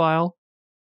profile.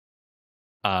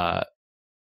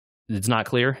 It's not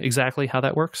clear exactly how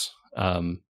that works.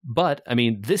 But I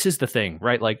mean, this is the thing,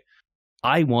 right? Like,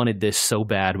 I wanted this so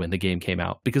bad when the game came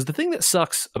out, because the thing that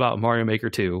sucks about Mario Maker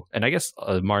 2, and I guess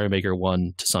Mario Maker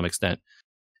 1 to some extent,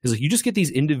 is like you just get these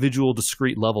individual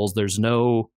discrete levels. There's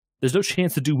no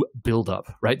chance to do build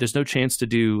up, right? There's no chance to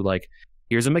do like,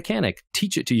 here's a mechanic,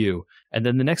 teach it to you. And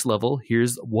then the next level,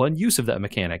 here's one use of that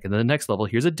mechanic. And then the next level,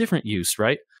 here's a different use,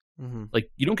 right? Mm-hmm. Like,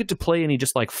 you don't get to play any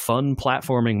just like fun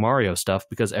platforming Mario stuff,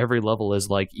 because every level is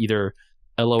like either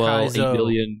LOL, Kaizo. 8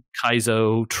 billion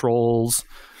Kaizo trolls,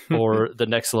 or the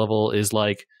next level is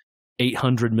like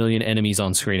 800 million enemies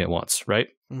on screen at once, right?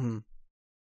 Mm-hmm.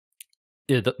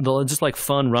 Yeah, the just like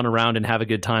fun run around and have a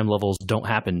good time levels don't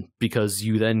happen, because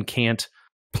you then can't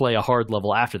play a hard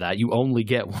level after that. You only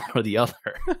get one or the other.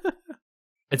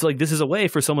 It's like, this is a way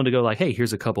for someone to go like, hey,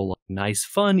 here's a couple nice,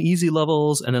 fun, easy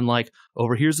levels, and then like,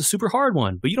 over here's a super hard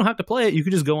one, but you don't have to play it. You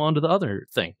could just go on to the other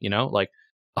thing, like,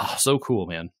 oh, so cool,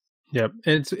 man. Yep.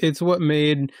 It's what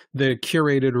made the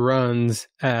curated runs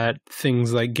at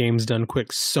things like Games Done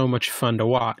Quick so much fun to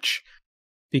watch,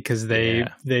 because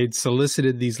they'd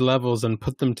solicited these levels and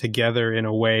put them together in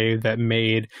a way that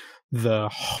made the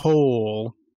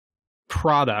whole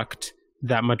product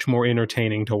that much more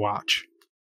entertaining to watch.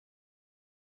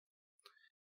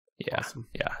 Yeah. Awesome.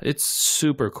 Yeah. It's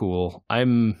super cool.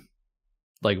 I'm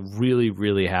like really,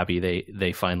 really happy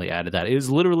they finally added that. It is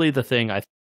literally the thing I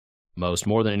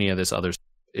more than any of this other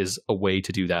is a way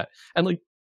to do that. And like,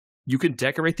 you can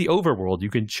decorate the overworld. You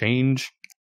can change,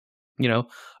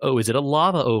 is it a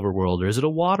lava overworld, or is it a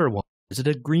water one? Is it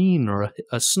a green or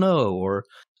a snow or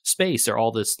space, or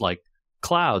all this like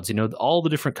clouds, all the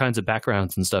different kinds of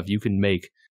backgrounds and stuff you can make.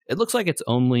 It looks like it's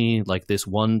only like this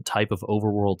one type of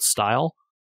overworld style,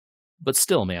 but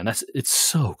still, man, it's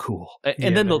so cool.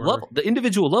 And then the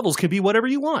individual levels can be whatever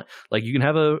you want. Like, you can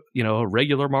have a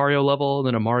regular Mario level, and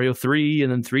then a Mario 3,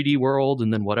 and then 3D World,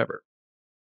 and then whatever.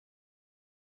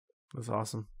 That's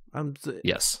awesome.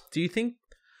 Yes. Do you think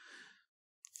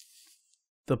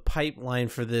the pipeline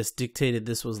for this dictated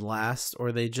this was last,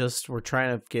 or they just were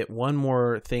trying to get one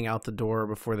more thing out the door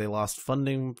before they lost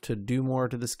funding to do more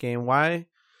to this game? Why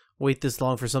wait this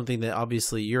long for something that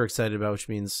obviously you're excited about, which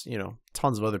means,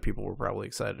 tons of other people were probably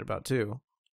excited about too?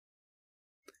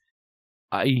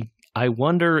 I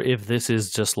wonder if this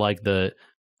is just like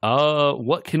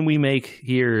what can we make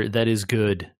here that is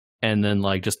good, and then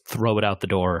like just throw it out the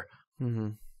door. Mm-hmm.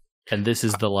 And this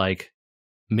is the like,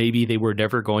 maybe they were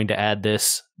never going to add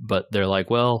this, but they're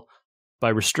like, well, by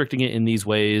restricting it in these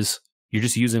ways, you're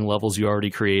just using levels you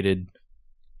already created.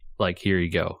 Like, here you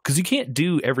go. Because you can't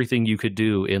do everything you could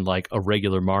do in like a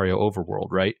regular Mario overworld,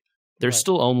 right? There's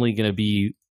still only going to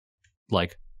be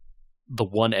like the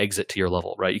one exit to your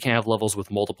level, right? You can't have levels with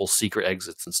multiple secret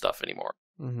exits and stuff anymore.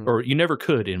 Mm-hmm. Or you never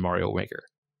could in Mario Maker.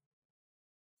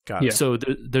 Got it. So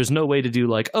there's no way to do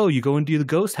like, oh, you go and do the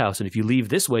ghost house, and if you leave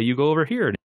this way, you go over here.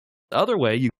 And the other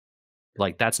way, you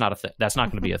like, that's not a thing. That's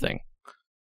not going to be a thing.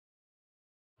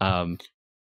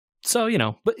 So,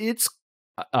 but it's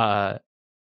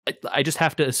I just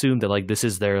have to assume that like this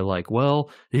is their like,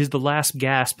 well, this is the last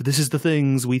gasp. This is the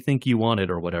things we think you wanted,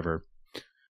 or whatever.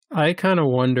 I kind of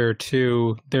wonder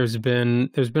too. There's been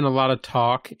a lot of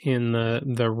talk in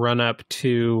the run up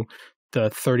to the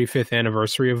 35th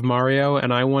anniversary of Mario,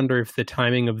 and I wonder if the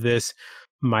timing of this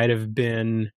might have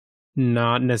been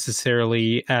not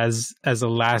necessarily as a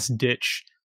last ditch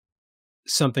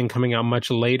something coming out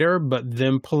much later, but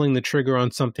them pulling the trigger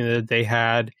on something that they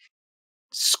had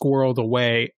squirreled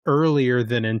away earlier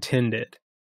than intended,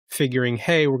 figuring,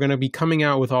 hey, we're going to be coming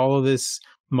out with all of this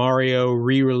Mario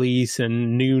re-release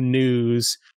and new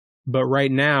news, but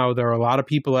right now there are a lot of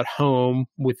people at home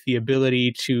with the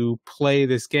ability to play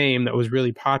this game that was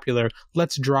really popular.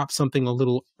 Let's drop something a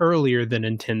little earlier than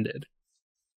intended.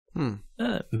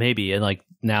 Maybe. And like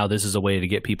now this is a way to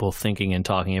get people thinking and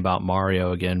talking about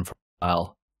Mario again for a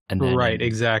while. And then right,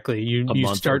 exactly. You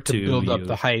start to build up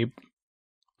the hype.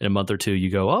 In a month or two,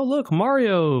 you go, oh, look,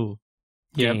 Mario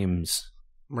games.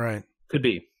 Right. Could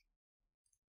be.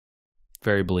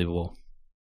 Very believable.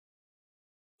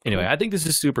 Anyway, I think this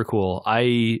is super cool.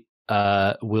 I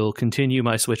will continue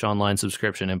my Switch Online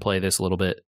subscription and play this a little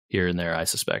bit here and there, I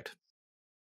suspect.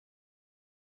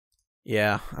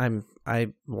 Yeah, I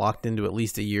locked into at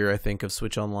least a year, I think, of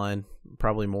Switch Online.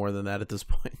 Probably more than that at this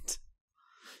point.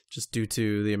 Just due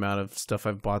to the amount of stuff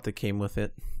I've bought that came with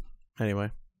it.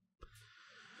 Anyway.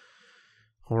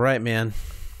 All right, man.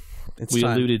 We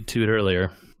alluded to it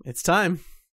earlier. It's time.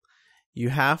 You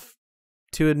have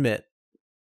to admit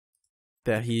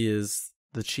that he is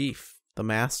the chief, the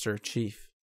master chief.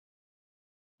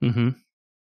 Mm-hmm.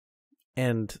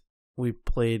 And we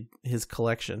played his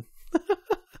collection.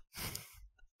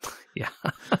 Yeah.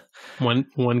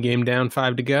 One game down,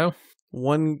 5 to go.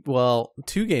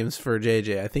 2 games for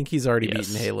JJ. I think he's already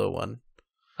beaten Halo 1.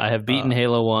 I have beaten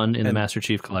Halo 1 in the Master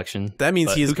Chief Collection. That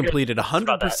means he has completed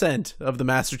 100% of the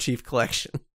Master Chief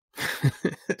Collection.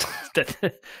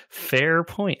 Fair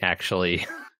point, actually.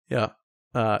 Yeah.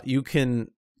 You can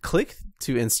click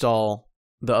to install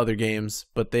the other games,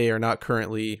 but they are not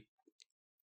currently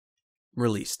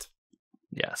released.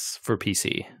 Yes, for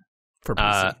PC. For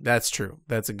PC. That's true.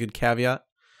 That's a good caveat.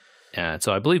 Yeah,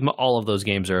 so I believe all of those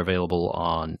games are available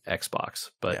on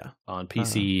Xbox, but on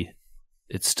PC,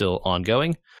 it's still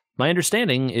ongoing. My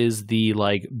understanding is the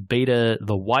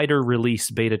wider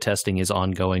release beta testing is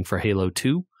ongoing for Halo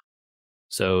 2.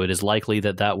 So it is likely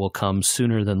that will come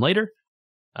sooner than later.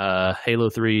 Halo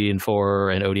 3 and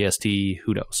 4 and ODST,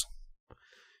 who knows?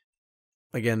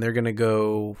 Again, they're going to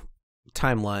go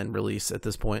timeline release at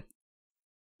this point,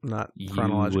 not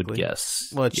chronologically. You would guess.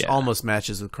 Well, it almost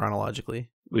matches with chronologically.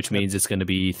 Which means it's going to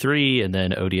be 3 and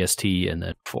then ODST and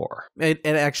then 4. It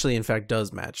actually, in fact,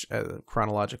 does match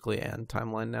chronologically and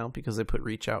timeline now because they put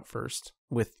Reach out first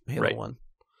with Halo 1.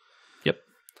 Yep.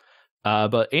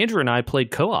 But Andrew and I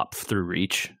played co-op through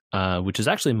Reach, which is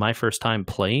actually my first time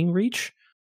playing Reach,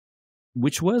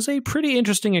 which was a pretty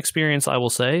interesting experience, I will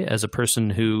say, as a person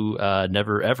who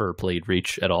never ever played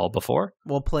Reach at all before.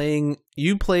 Well,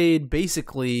 you played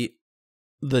basically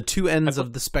the two ends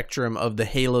of the spectrum of the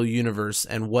Halo universe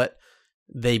and what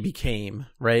they became,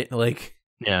 right? Like,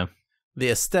 yeah, the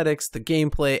aesthetics, the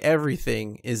gameplay,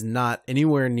 everything is not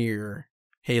anywhere near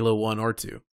Halo 1 or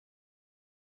 2.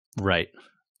 Right.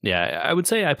 Yeah, I would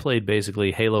say I played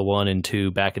basically Halo 1 and 2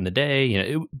 back in the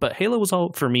day, but Halo was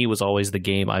always the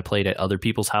game I played at other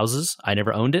people's houses. I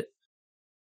never owned it.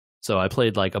 So I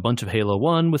played like a bunch of Halo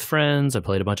 1 with friends, I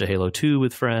played a bunch of Halo 2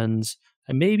 with friends,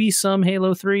 and maybe some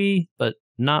Halo 3, but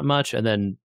not much, and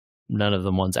then none of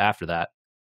the ones after that.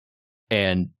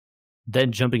 And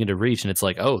then jumping into Reach, and it's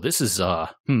like, oh, this is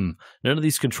none of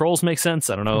these controls make sense.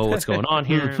 I don't know what's going on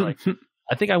here. Like,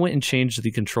 I think I went and changed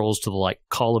the controls to the like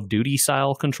Call of Duty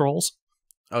style controls.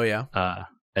 Oh yeah.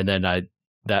 And then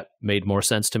that made more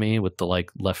sense to me with the like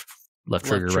left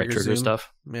trigger, right trigger zoom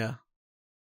stuff. Yeah.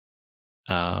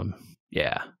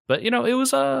 Yeah. But it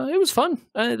was fun.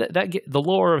 The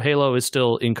lore of Halo is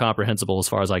still incomprehensible as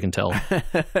far as I can tell.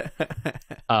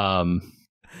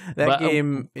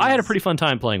 Game I had a pretty fun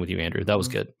time playing with you, Andrew. That was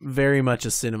good. Very much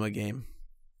a cinema game.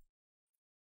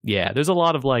 Yeah, there's a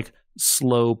lot of like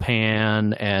slow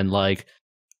pan and like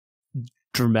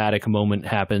dramatic moment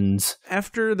happens.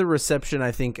 After the reception,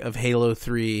 I think, of Halo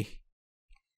 3,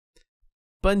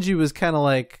 Bungie was kind of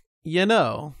like,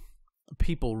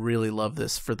 people really love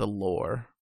this for the lore.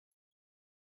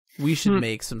 We should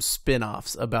make some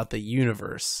spin-offs about the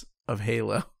universe of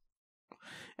Halo.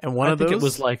 And I think it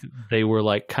was like they were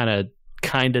like kind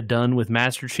of done with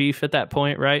Master Chief at that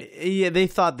point, right? Yeah, they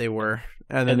thought they were.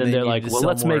 And then they're like, well,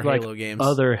 let's make like games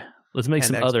let's make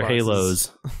some other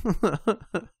Halos.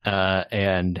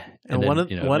 And one of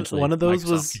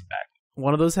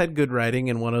those had good writing,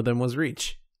 and one of them was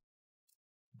Reach.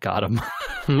 Got him.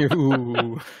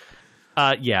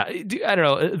 Yeah, I don't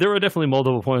know. There were definitely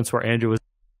multiple points where Andrew was,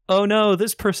 oh no,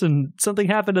 this person, something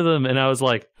happened to them. And I was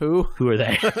like, who are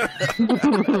they?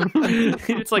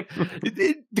 It's like,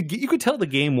 you could tell the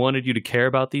game wanted you to care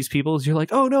about these people. You're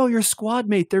like, oh no, your squad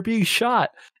mate, they're being shot.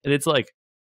 And it's like,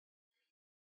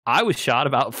 I was shot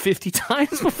about 50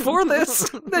 times before this.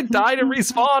 They died and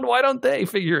respawned. Why don't they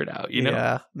figure it out?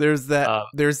 Yeah, there's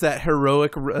that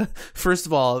heroic. First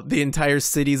of all, the entire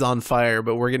city's on fire,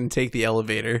 but we're going to take the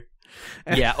elevator.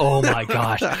 Yeah. Oh my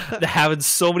gosh. That happens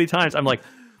so many times. I'm like,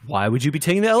 why would you be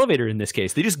taking the elevator in this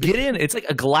case? They just get in. It's like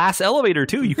a glass elevator,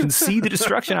 too. You can see the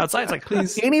destruction outside. It's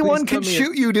like, anyone can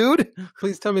shoot you, dude.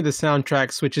 Please tell me the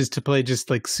soundtrack switches to play just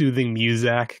like soothing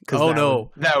music.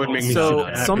 That would make me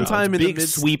so sometime in the big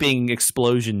sweeping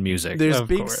explosion music. There's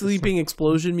big sweeping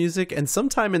explosion music, and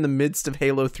sometime in the midst of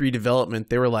Halo 3 development,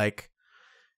 they were like,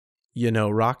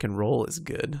 rock and roll is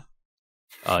good.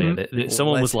 Oh, yeah.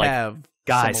 Someone was like,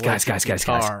 guys,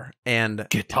 and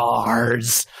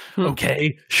guitars.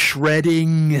 Okay,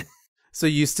 shredding. So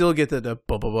you still get the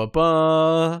ba ba ba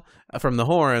ba from the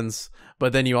horns,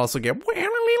 but then you also get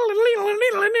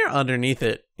underneath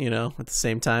it, at the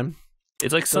same time.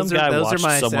 It's like those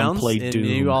watched someone play Doom.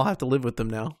 And you all have to live with them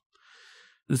now.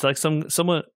 It's like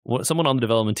someone on the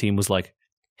development team was like,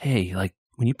 "Hey, like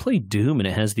when you play Doom and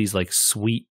it has these like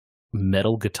sweet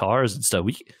metal guitars and stuff,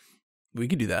 we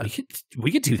could do that.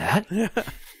 We could do that.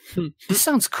 This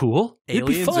sounds cool. It'd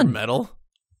be fun. Aliens are metal.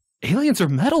 Aliens are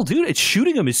metal, dude. It's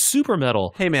shooting them is super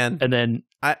metal. Hey, man. And then,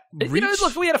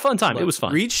 look, we had a fun time. It was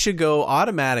fun. Reach should go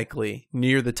automatically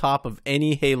near the top of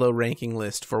any Halo ranking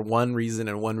list for one reason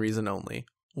and one reason only.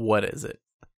 What is it?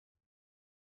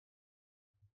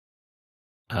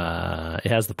 It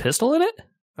has the pistol in it?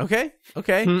 Okay.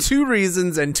 2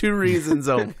 reasons and 2 reasons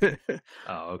only.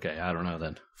 Oh, okay. I don't know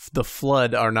then. The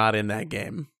Flood are not in that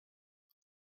game.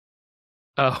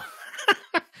 Oh.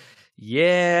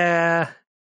 Yeah.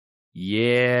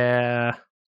 The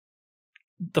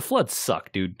Floods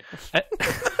suck, dude.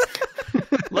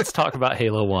 Let's talk about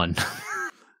Halo 1.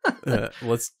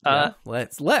 Let's.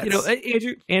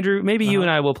 Andrew, maybe you and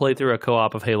I will play through a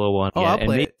co-op of Halo 1. I'll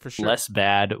play it for sure. Less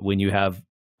bad when you have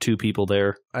 2 people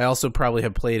there. I also probably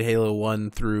have played Halo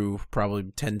 1 through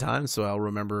probably 10 times, so I'll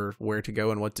remember where to go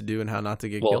and what to do and how not to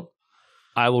get killed.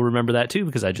 I will remember that too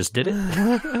because I just did it.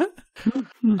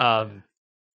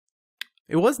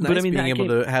 It was nice being able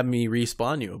to have me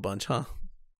respawn you a bunch, huh?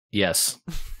 Yes,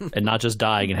 and not just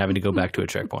dying and having to go back to a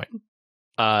checkpoint.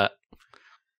 I'm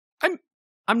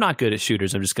not good at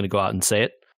shooters. I'm just going to go out and say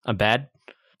it. I'm bad.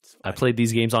 I played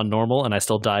these games on normal, and I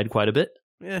still died quite a bit.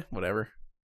 Yeah, whatever.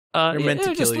 They're meant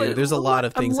to kill you. There's a lot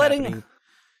of things happening.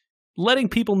 Letting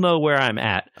people know where I'm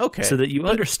at, so that you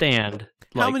understand.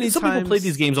 How many some times... people play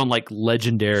these games on like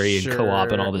Legendary and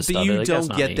co-op and all this stuff. But you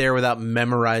don't get there without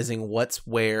memorizing what's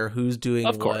where, who's doing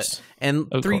what. Of course. And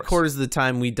 3/4 of the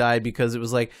time we died because it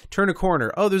was like, turn a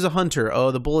corner. Oh, there's a hunter.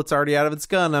 Oh, the bullet's already out of its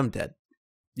gun. I'm dead.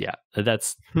 Yeah,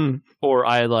 that's... Or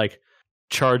I like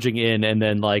charging in and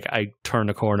then like I turn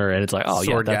a corner and it's like, oh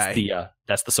yeah,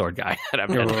 that's the sword guy.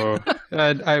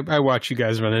 I watch you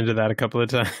guys run into that a couple of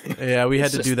times. Yeah, we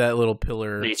had to do that little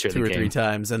pillar 2 or 3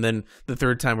 times, and then the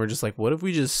 3rd time we're just like, what if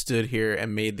we just stood here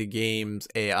and made the game's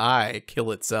AI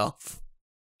kill itself?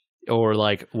 Or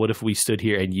like, what if we stood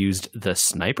here and used the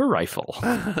sniper rifle?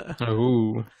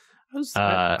 Ooh.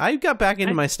 I got back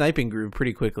into my sniping groove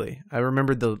pretty quickly. I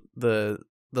remembered the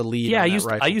lead. Yeah,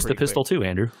 I used the pistol too,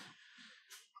 Andrew.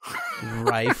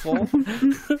 Rifle?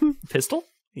 Pistol?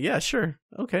 Yeah, sure.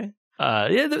 Okay.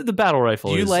 Yeah, the battle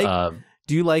rifle is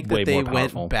do you like that they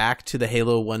went back to the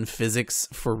Halo 1 physics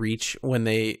for Reach when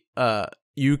they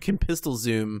you can pistol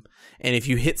zoom, and if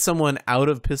you hit someone out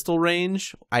of pistol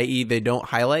range, i.e. they don't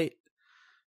highlight,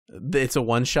 it's a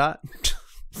one shot?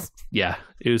 Yeah,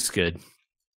 it was good.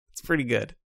 It's pretty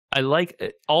good. I like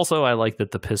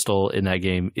that the pistol in that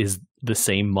game is the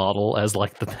same model as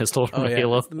like the pistol from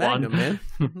Halo 1. Magnum, man.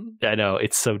 I know,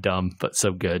 it's so dumb but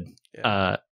so good.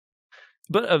 Yeah.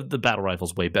 But the battle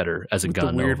rifle's way better as a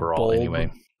gun overall. Bulb.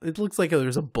 Anyway, it looks like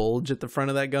there's a bulge at the front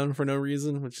of that gun for no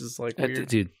reason, which is like weird.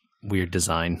 Dude, weird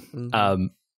design. Mm-hmm.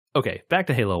 Okay, back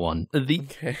to Halo 1.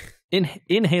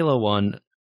 In Halo 1.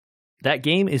 That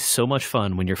game is so much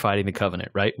fun when you're fighting the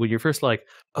Covenant, right? When you're first like,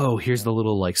 oh, here's the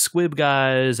little like squib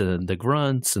guys and the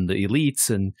grunts and the elites,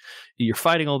 and you're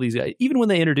fighting all these guys. Even when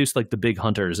they introduce like the big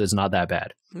hunters, it's not that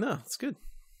bad. No, it's good.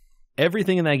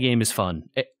 Everything in that game is fun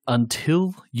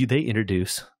until they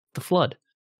introduce the Flood.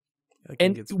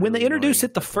 And when they introduce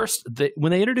it the first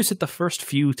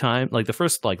few times, like the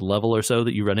first like level or so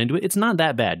that you run into it, it's not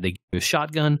that bad. They give you a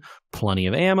shotgun, plenty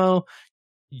of ammo.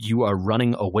 You are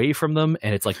running away from them,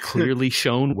 and it's like clearly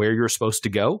shown where you're supposed to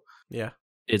go. Yeah.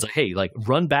 It's like, hey, like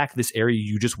run back this area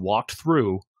you just walked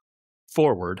through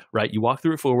forward, right? You walk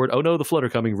through it forward. Oh no, the Flood are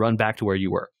coming. Run back to where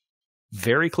you were.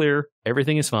 Very clear.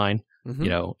 Everything is fine.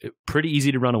 Mm-hmm. Pretty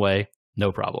easy to run away.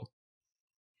 No problem.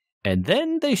 And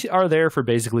then they are there for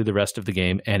basically the rest of the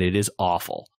game, and it is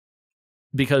awful.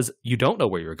 Because you don't know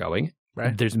where you're going.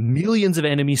 Right. There's millions of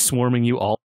enemies swarming you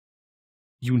all.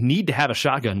 You need to have a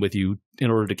shotgun with you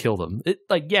in order to kill them.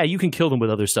 You can kill them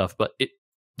with other stuff, but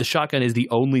the shotgun is the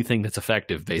only thing that's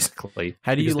effective, basically.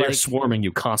 How do you they're swarming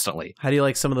you constantly? How do you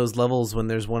like some of those levels when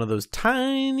there's one of those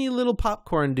tiny little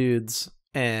popcorn dudes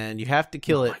and you have to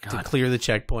kill it to clear the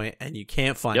checkpoint and you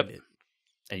can't find it?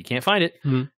 And you can't find it.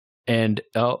 Mm-hmm. And,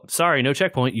 sorry, no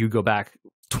checkpoint. You go back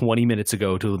 20 minutes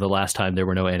ago to the last time there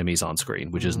were no enemies on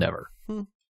screen, which is never.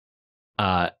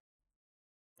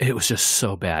 It was just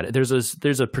so bad. There's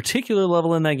a particular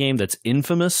level in that game that's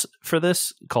infamous for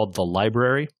this called the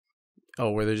library.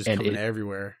 Oh, where they're just coming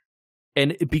everywhere.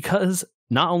 And because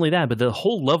not only that, but the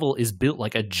whole level is built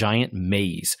like a giant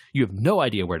maze. You have no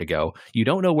idea where to go. You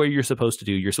don't know where you're supposed to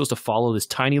do. You're supposed to follow this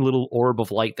tiny little orb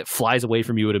of light that flies away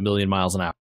from you at 1,000,000 miles an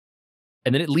hour.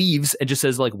 And then it leaves and just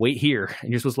says, like, wait here. And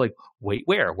you're supposed to, like, wait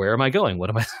where? Where am I going? What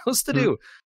am I supposed to do?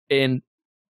 And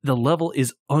the level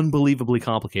is unbelievably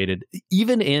complicated,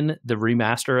 even in the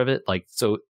remaster of it. Like,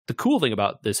 so the cool thing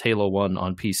about this Halo 1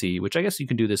 on PC, which I guess you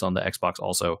can do this on the Xbox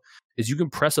also, is you can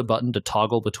press a button to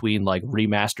toggle between like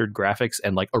remastered graphics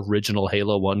and like original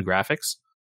Halo 1 graphics,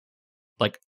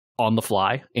 like on the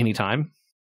fly, anytime.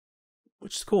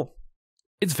 Which is cool.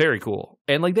 It's very cool.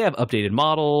 And like they have updated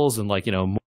models and like,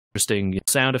 more interesting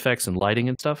sound effects and lighting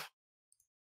and stuff.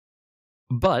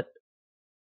 But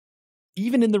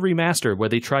even in the remaster where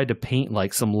they tried to paint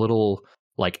like some little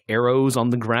like arrows on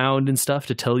the ground and stuff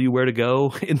to tell you where to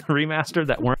go in the remaster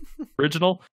that weren't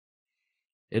original,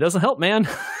 it doesn't help, man.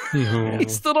 You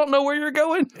still don't know where you're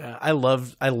going. Yeah, I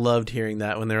loved hearing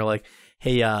that when they were like,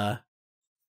 "Hey,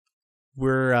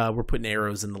 we're putting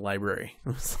arrows in the library." I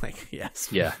was like, "Yes,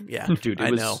 yeah, dude,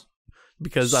 I know."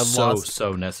 Because I've lost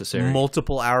so necessary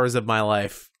multiple hours of my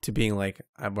life to being like,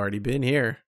 I've already been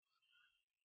here.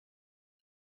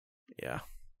 Yeah.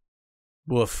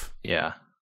 Woof. Yeah.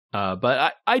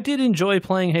 But I did enjoy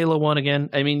playing Halo 1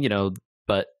 again. I mean,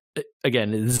 but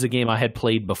again, this is a game I had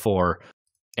played before.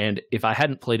 And if I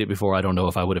hadn't played it before, I don't know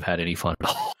if I would have had any fun at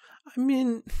all. I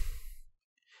mean,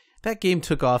 that game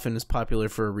took off and was popular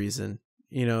for a reason.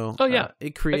 Oh, yeah.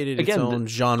 It created its own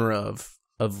genre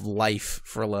of life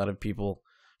for a lot of people.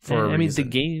 I mean,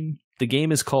 the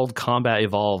game is called Combat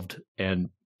Evolved. And,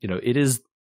 it is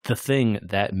the thing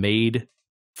that made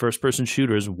first-person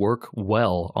shooters work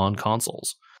well on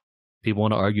consoles. People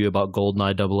want to argue about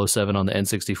GoldenEye 007 on the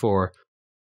N64.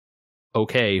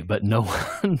 Okay, but no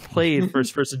one played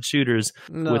first-person shooters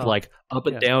with like up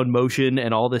and down motion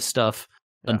and all this stuff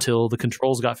until the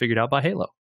controls got figured out by Halo.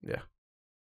 Yeah.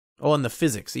 Oh, and the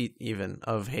physics even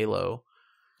of Halo.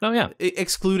 Oh, yeah.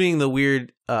 Excluding the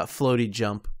weird floaty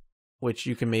jump, which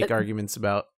you can make arguments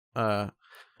about.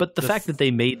 But the fact that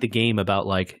they made the game about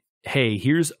like, hey,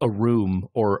 here's a room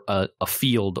or a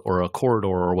field or a corridor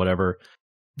or whatever.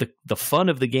 The fun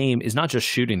of the game is not just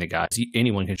shooting the guys.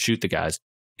 Anyone can shoot the guys.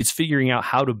 It's figuring out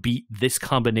how to beat this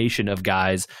combination of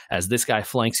guys as this guy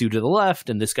flanks you to the left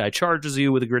and this guy charges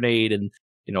you with a grenade and,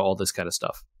 all this kind of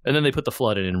stuff. And then they put the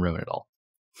flood in and ruin it all.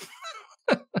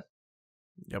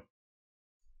 Yep.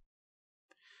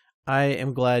 I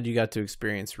am glad you got to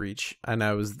experience Reach, and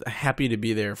I was happy to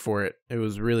be there for it. It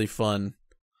was really fun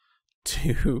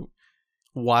to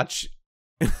watch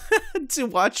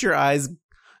your eyes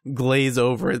glaze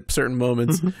over at certain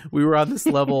moments. We were on this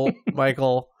level,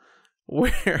 Michael,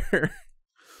 where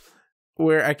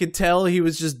I could tell he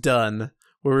was just done,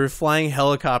 where we were flying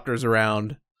helicopters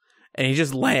around and he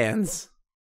just lands.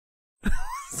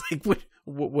 It's like,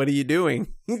 what are you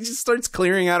doing? He just starts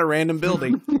clearing out a random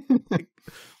building. Like,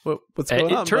 what's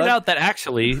going on? It turned out that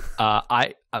actually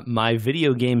my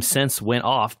video game sense went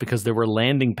off because there were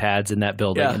landing pads in that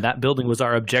building, and that building was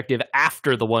our objective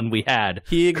after the one we had.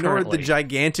 He ignored the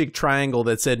gigantic triangle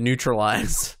that said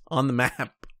neutralize on the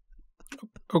map.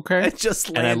 Okay. It just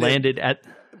landed. And I landed at...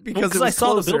 Because I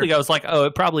saw the building, I was like, oh,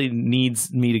 it probably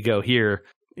needs me to go here.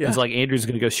 Yeah. It's like, Andrew's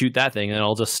going to go shoot that thing, and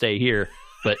I'll just stay here.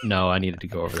 But no, I needed to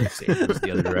go over the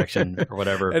other direction or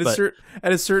whatever.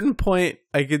 At a certain point,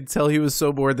 I could tell he was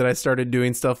so bored that I started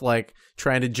doing stuff like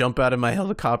trying to jump out of my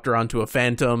helicopter onto a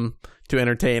Phantom to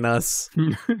entertain us,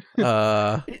 driving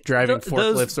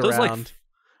forklifts around.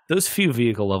 Those few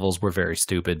vehicle levels were very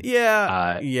stupid.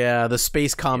 Yeah, the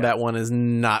space combat one is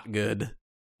not good.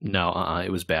 No,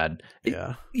 it was bad.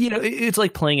 Yeah. It's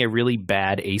like playing a really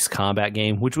bad Ace Combat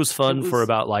game, which was fun for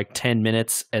about like 10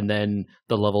 minutes, and then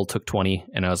the level took 20,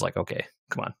 and I was like, okay,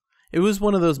 come on. It was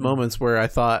one of those moments where I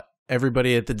thought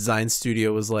everybody at the design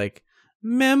studio was like,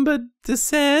 "Member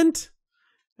Descent?"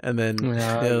 And then they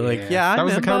were like, "Yeah, that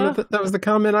was the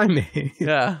comment I made."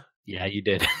 Yeah. Yeah, you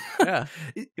did. Yeah.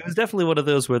 It was definitely one of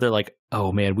those where they're like,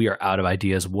 oh man, we are out of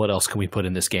ideas. What else can we put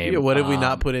in this game? Yeah, what did we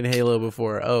not put in Halo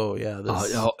before? Oh, yeah.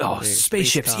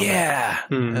 Spaceships. Yeah.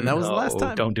 And that was the last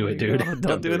time. Don't do it, dude.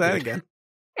 Don't do that again.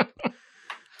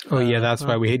 Oh yeah, that's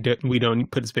why we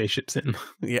don't put spaceships in.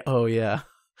 Yeah. Oh yeah.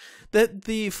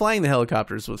 The flying the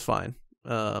helicopters was fine.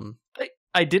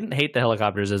 I didn't hate the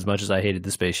helicopters as much as I hated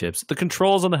the spaceships. The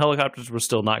controls on the helicopters were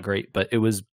still not great, but it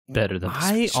was better than the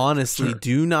spaceships. I honestly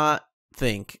do not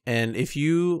think, and if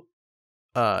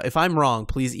I'm wrong,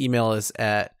 please email us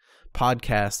at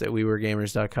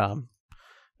podcast@weweregamers.com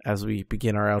as we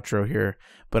begin our outro here.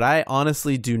 But I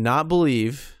honestly do not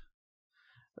believe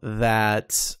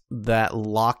that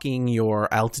locking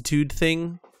your altitude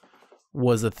thing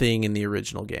was a thing in the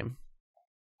original game.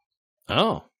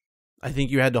 Oh. I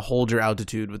think you had to hold your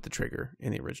altitude with the trigger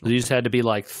in the original. You just had to be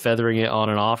like feathering it on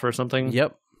and off or something?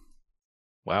 Yep.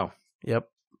 Wow. Yep.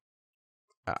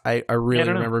 I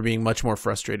really remember being much more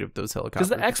frustrated with those helicopters.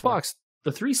 Because the Xbox,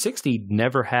 the 360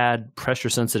 never had pressure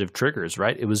sensitive triggers,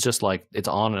 right? It was just like it's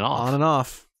on and off. On and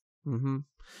off. Mm-hmm.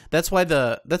 That's why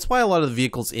a lot of the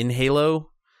vehicles in Halo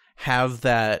have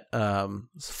that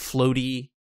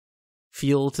floaty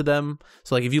feel to them.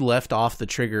 So like if you left off the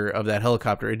trigger of that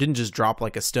helicopter, it didn't just drop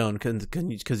like a stone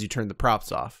because you turned the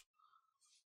props off.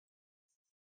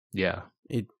 Yeah.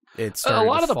 It started a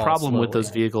lot of the problem slowly. with those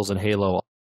vehicles in Halo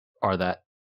are that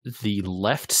the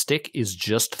left stick is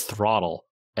just throttle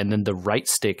and then the right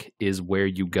stick is where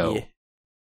you go. Yeah.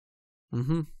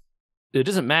 Mm-hmm. It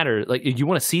doesn't matter. Like, if you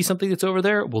want to see something that's over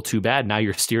there, well, too bad. Now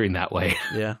you're steering that way.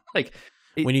 Yeah. Like,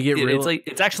 when you get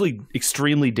it's actually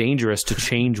extremely dangerous to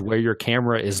change where your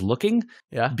camera is looking.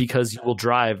 Yeah. Because you will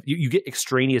drive. You get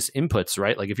extraneous inputs,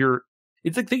 right? Like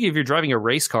it's like thinking if you're driving a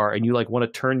race car and you like want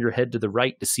to turn your head to the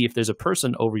right to see if there's a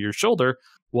person over your shoulder.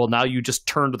 Well, now you just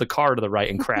turn to the car to the right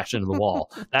and crash into the wall.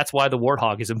 That's why the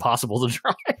Warthog is impossible to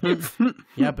drive.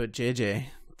 Yeah, but JJ,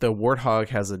 the Warthog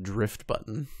has a drift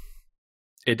button.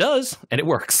 It does, and it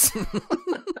works.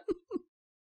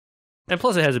 And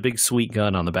plus it has a big sweet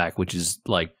gun on the back, which is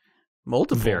like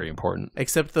multiple. Very important.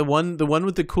 Except the one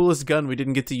with the coolest gun we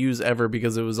didn't get to use ever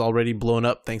because it was already blown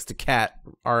up thanks to Cat,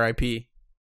 RIP.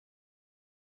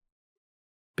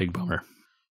 Big bummer.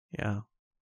 Yeah.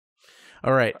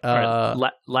 All right.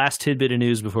 Last tidbit of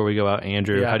news before we go out,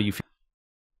 Andrew. Yeah. How do you feel?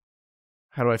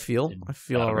 How do I feel? I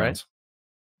feel all right.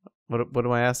 What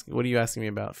am I asking? What are you asking me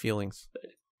about? Feelings?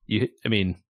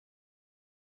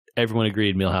 Everyone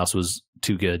agreed Millhouse was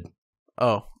too good.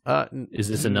 Oh, is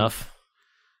this enough?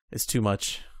 It's too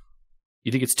much.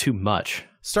 You think it's too much?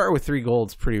 Start with 3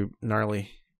 gold's pretty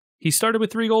gnarly. He started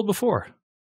with 3 gold before.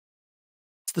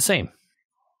 It's the same.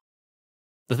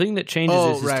 The thing that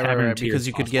changes is right. Because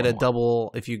you could get a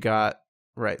double if you got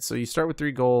right. So you start with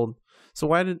 3 gold. So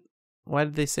why did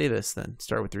they say this then?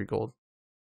 Start with 3 gold.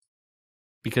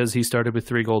 Because he started with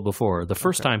 3 gold before. The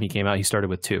first time he came out, he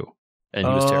started with 2, and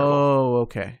he was terrible. Oh,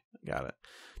 okay, got it.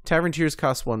 Tavern tiers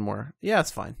cost 1 more. Yeah, it's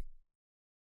fine.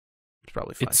 It's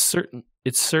probably fine.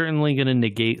 It's certainly going to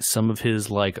negate some of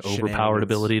his like overpowered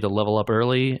ability to level up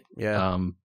early. Yeah.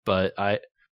 But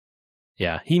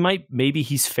maybe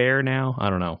he's fair now. I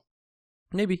don't know.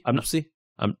 Maybe. We'll see.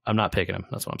 I'm not picking him.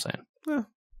 That's what I'm saying.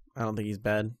 I don't think he's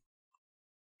bad.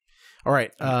 All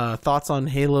right. Thoughts on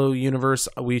Halo Universe,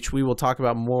 which we will talk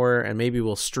about more, and maybe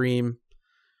we'll stream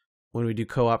when we do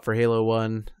co-op for Halo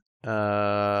 1.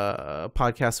 Podcast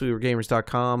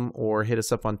weweregamers.com, or hit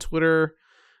us up on Twitter,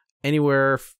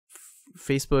 anywhere,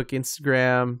 Facebook,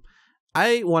 Instagram.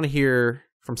 I want to hear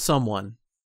from someone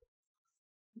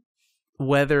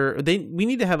whether we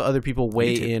need to have other people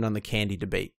weigh in on the candy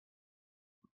debate.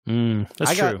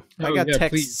 That's true. I got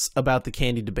texts about the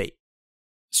candy debate.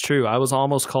 It's true. I was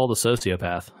almost called a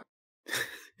sociopath.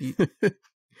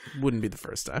 Wouldn't be the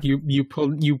first time. You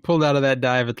pulled out of that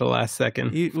dive at the last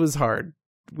second. It was hard.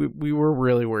 We were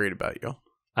really worried about you.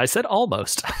 I said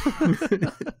almost.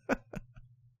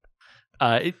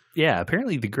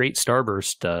 Apparently the Great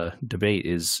Starburst debate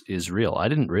is real. I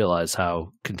didn't realize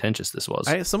how contentious this was.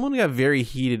 Someone got very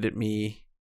heated at me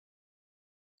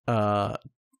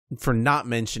for not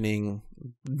mentioning,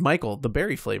 Michael, the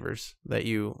berry flavors that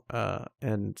you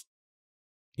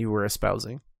were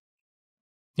espousing.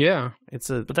 Yeah,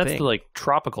 but that's the like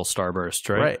tropical starburst,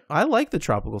 right? Right. I like the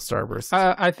tropical starburst.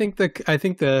 I think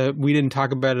we didn't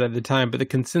talk about it at the time, but the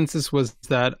consensus was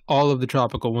that all of the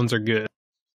tropical ones are good.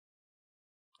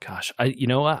 Gosh, you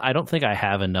know what? I don't think I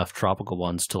have enough tropical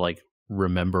ones to like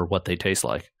remember what they taste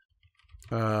like.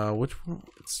 Which one?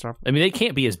 I mean, they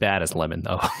can't be as bad as lemon,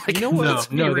 though. Like, you know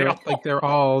what?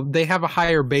 No, they have a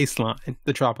higher baseline.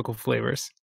 The tropical flavors.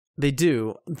 They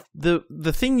do.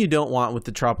 The thing you don't want with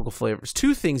the tropical flavors,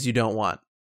 2 things you don't want.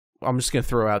 I'm just gonna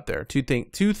throw out there 2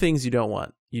 things you don't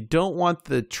want. You don't want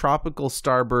the tropical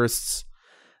starbursts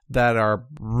that are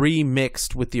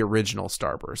remixed with the original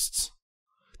starbursts.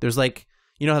 There's like,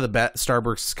 you know how the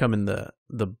starbursts come in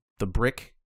the the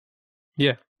brick.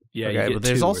 Yeah. Yeah. Okay, but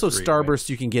there's also Starburst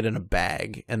you can get in a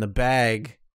bag, and the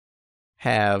bag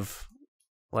have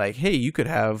like, hey, you could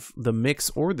have the mix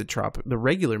or the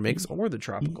regular mix or the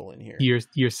tropical in here.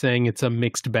 You're saying it's a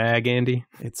mixed bag, Andy?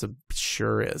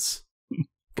 Sure is.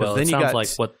 Well, then it sounds like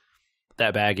what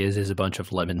that bag is a bunch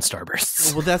of lemon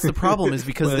Starbursts. Well, that's the problem is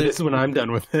because this is when I'm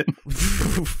done with it.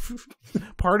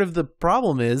 Part of the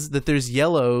problem is that there's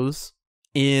yellows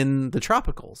in the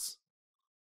tropicals.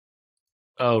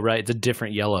 Oh, right. It's a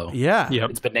different yellow. Yeah. Yep.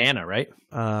 It's banana, right?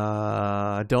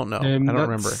 I don't know. I don't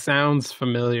remember. Sounds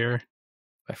familiar.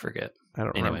 I forget. I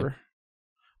don't remember.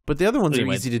 But the other ones are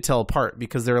easy to tell apart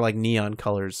because they're like neon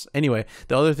colors. Anyway,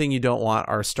 the other thing you don't want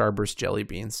are Starburst jelly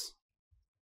beans.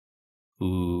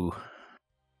 Ooh.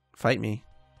 Fight me.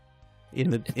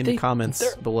 In the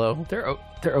comments below. They're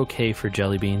okay for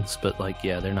jelly beans, but like,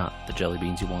 yeah, they're not the jelly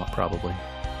beans you want, probably.